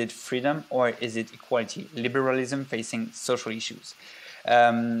important: is it freedom or is it equality? Liberalism facing social issues.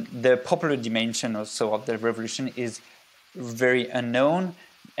 The popular dimension also of the revolution is very unknown,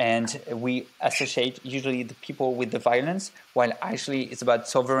 and we associate usually the people with the violence, while actually it's about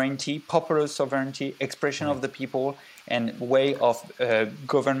sovereignty, popular sovereignty, expression of the people, and way of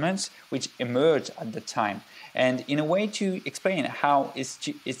governments which emerged at the time. And in a way to explain how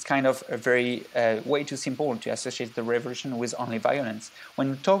it's kind of a very way too simple to associate the revolution with only violence.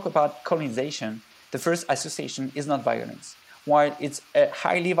 When we talk about colonization, the first association is not violence, while it's a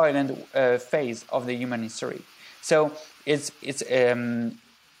highly violent phase of the human history. So this is an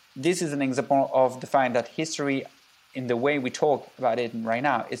example of the fact that history, in the way we talk about it right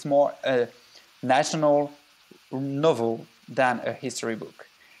now, is more a national novel than a history book.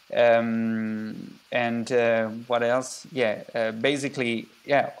 What else? Basically,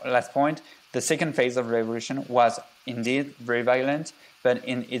 last point. The second phase of the revolution was indeed very violent, but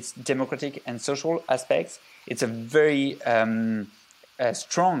in its democratic and social aspects, it's a very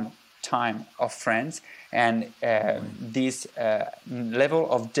strong time of France, and this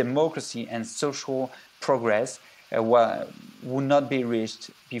level of democracy and social progress would not be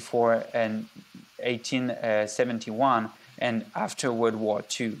reached before 1871 and after World War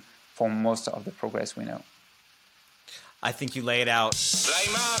II for most of the progress we know. I think you lay it out. La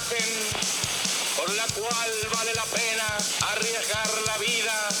imagen por la cual vale la pena arriesgar la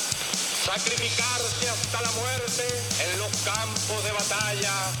vida, sacrificarse hasta la muerte en los campos de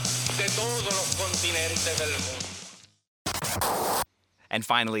batalla de todos los continentes del mundo. And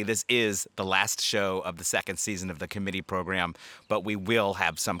finally, this is the last show of the second season of the committee program, but we will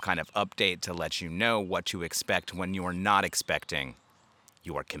have some kind of update to let you know what to expect when you're not expecting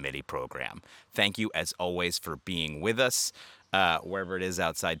your committee program. Thank you, as always, for being with us, wherever it is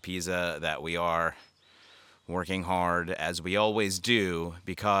outside Pisa that we are working hard, as we always do,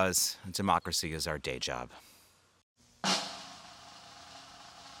 because democracy is our day job.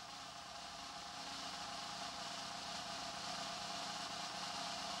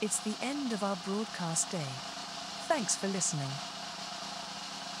 It's the end of our broadcast day. Thanks for listening.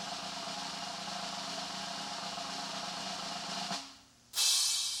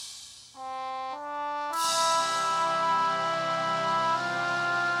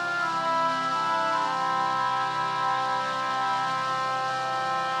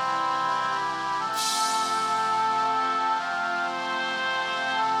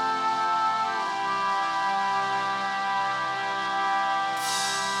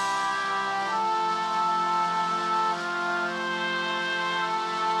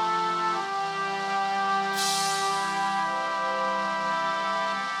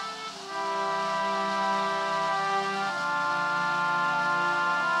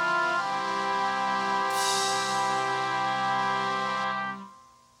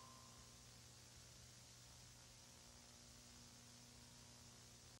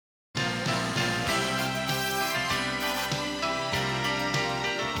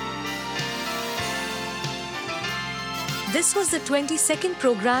 This was the 22nd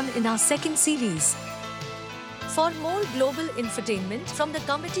program in our second series. For more global infotainment from the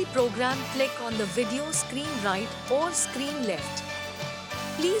committee program, click on the video screen right or screen left.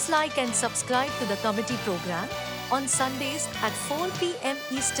 Please like and subscribe to the committee program on Sundays at 4 p.m.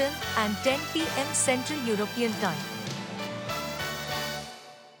 Eastern and 10 p.m. Central European Time.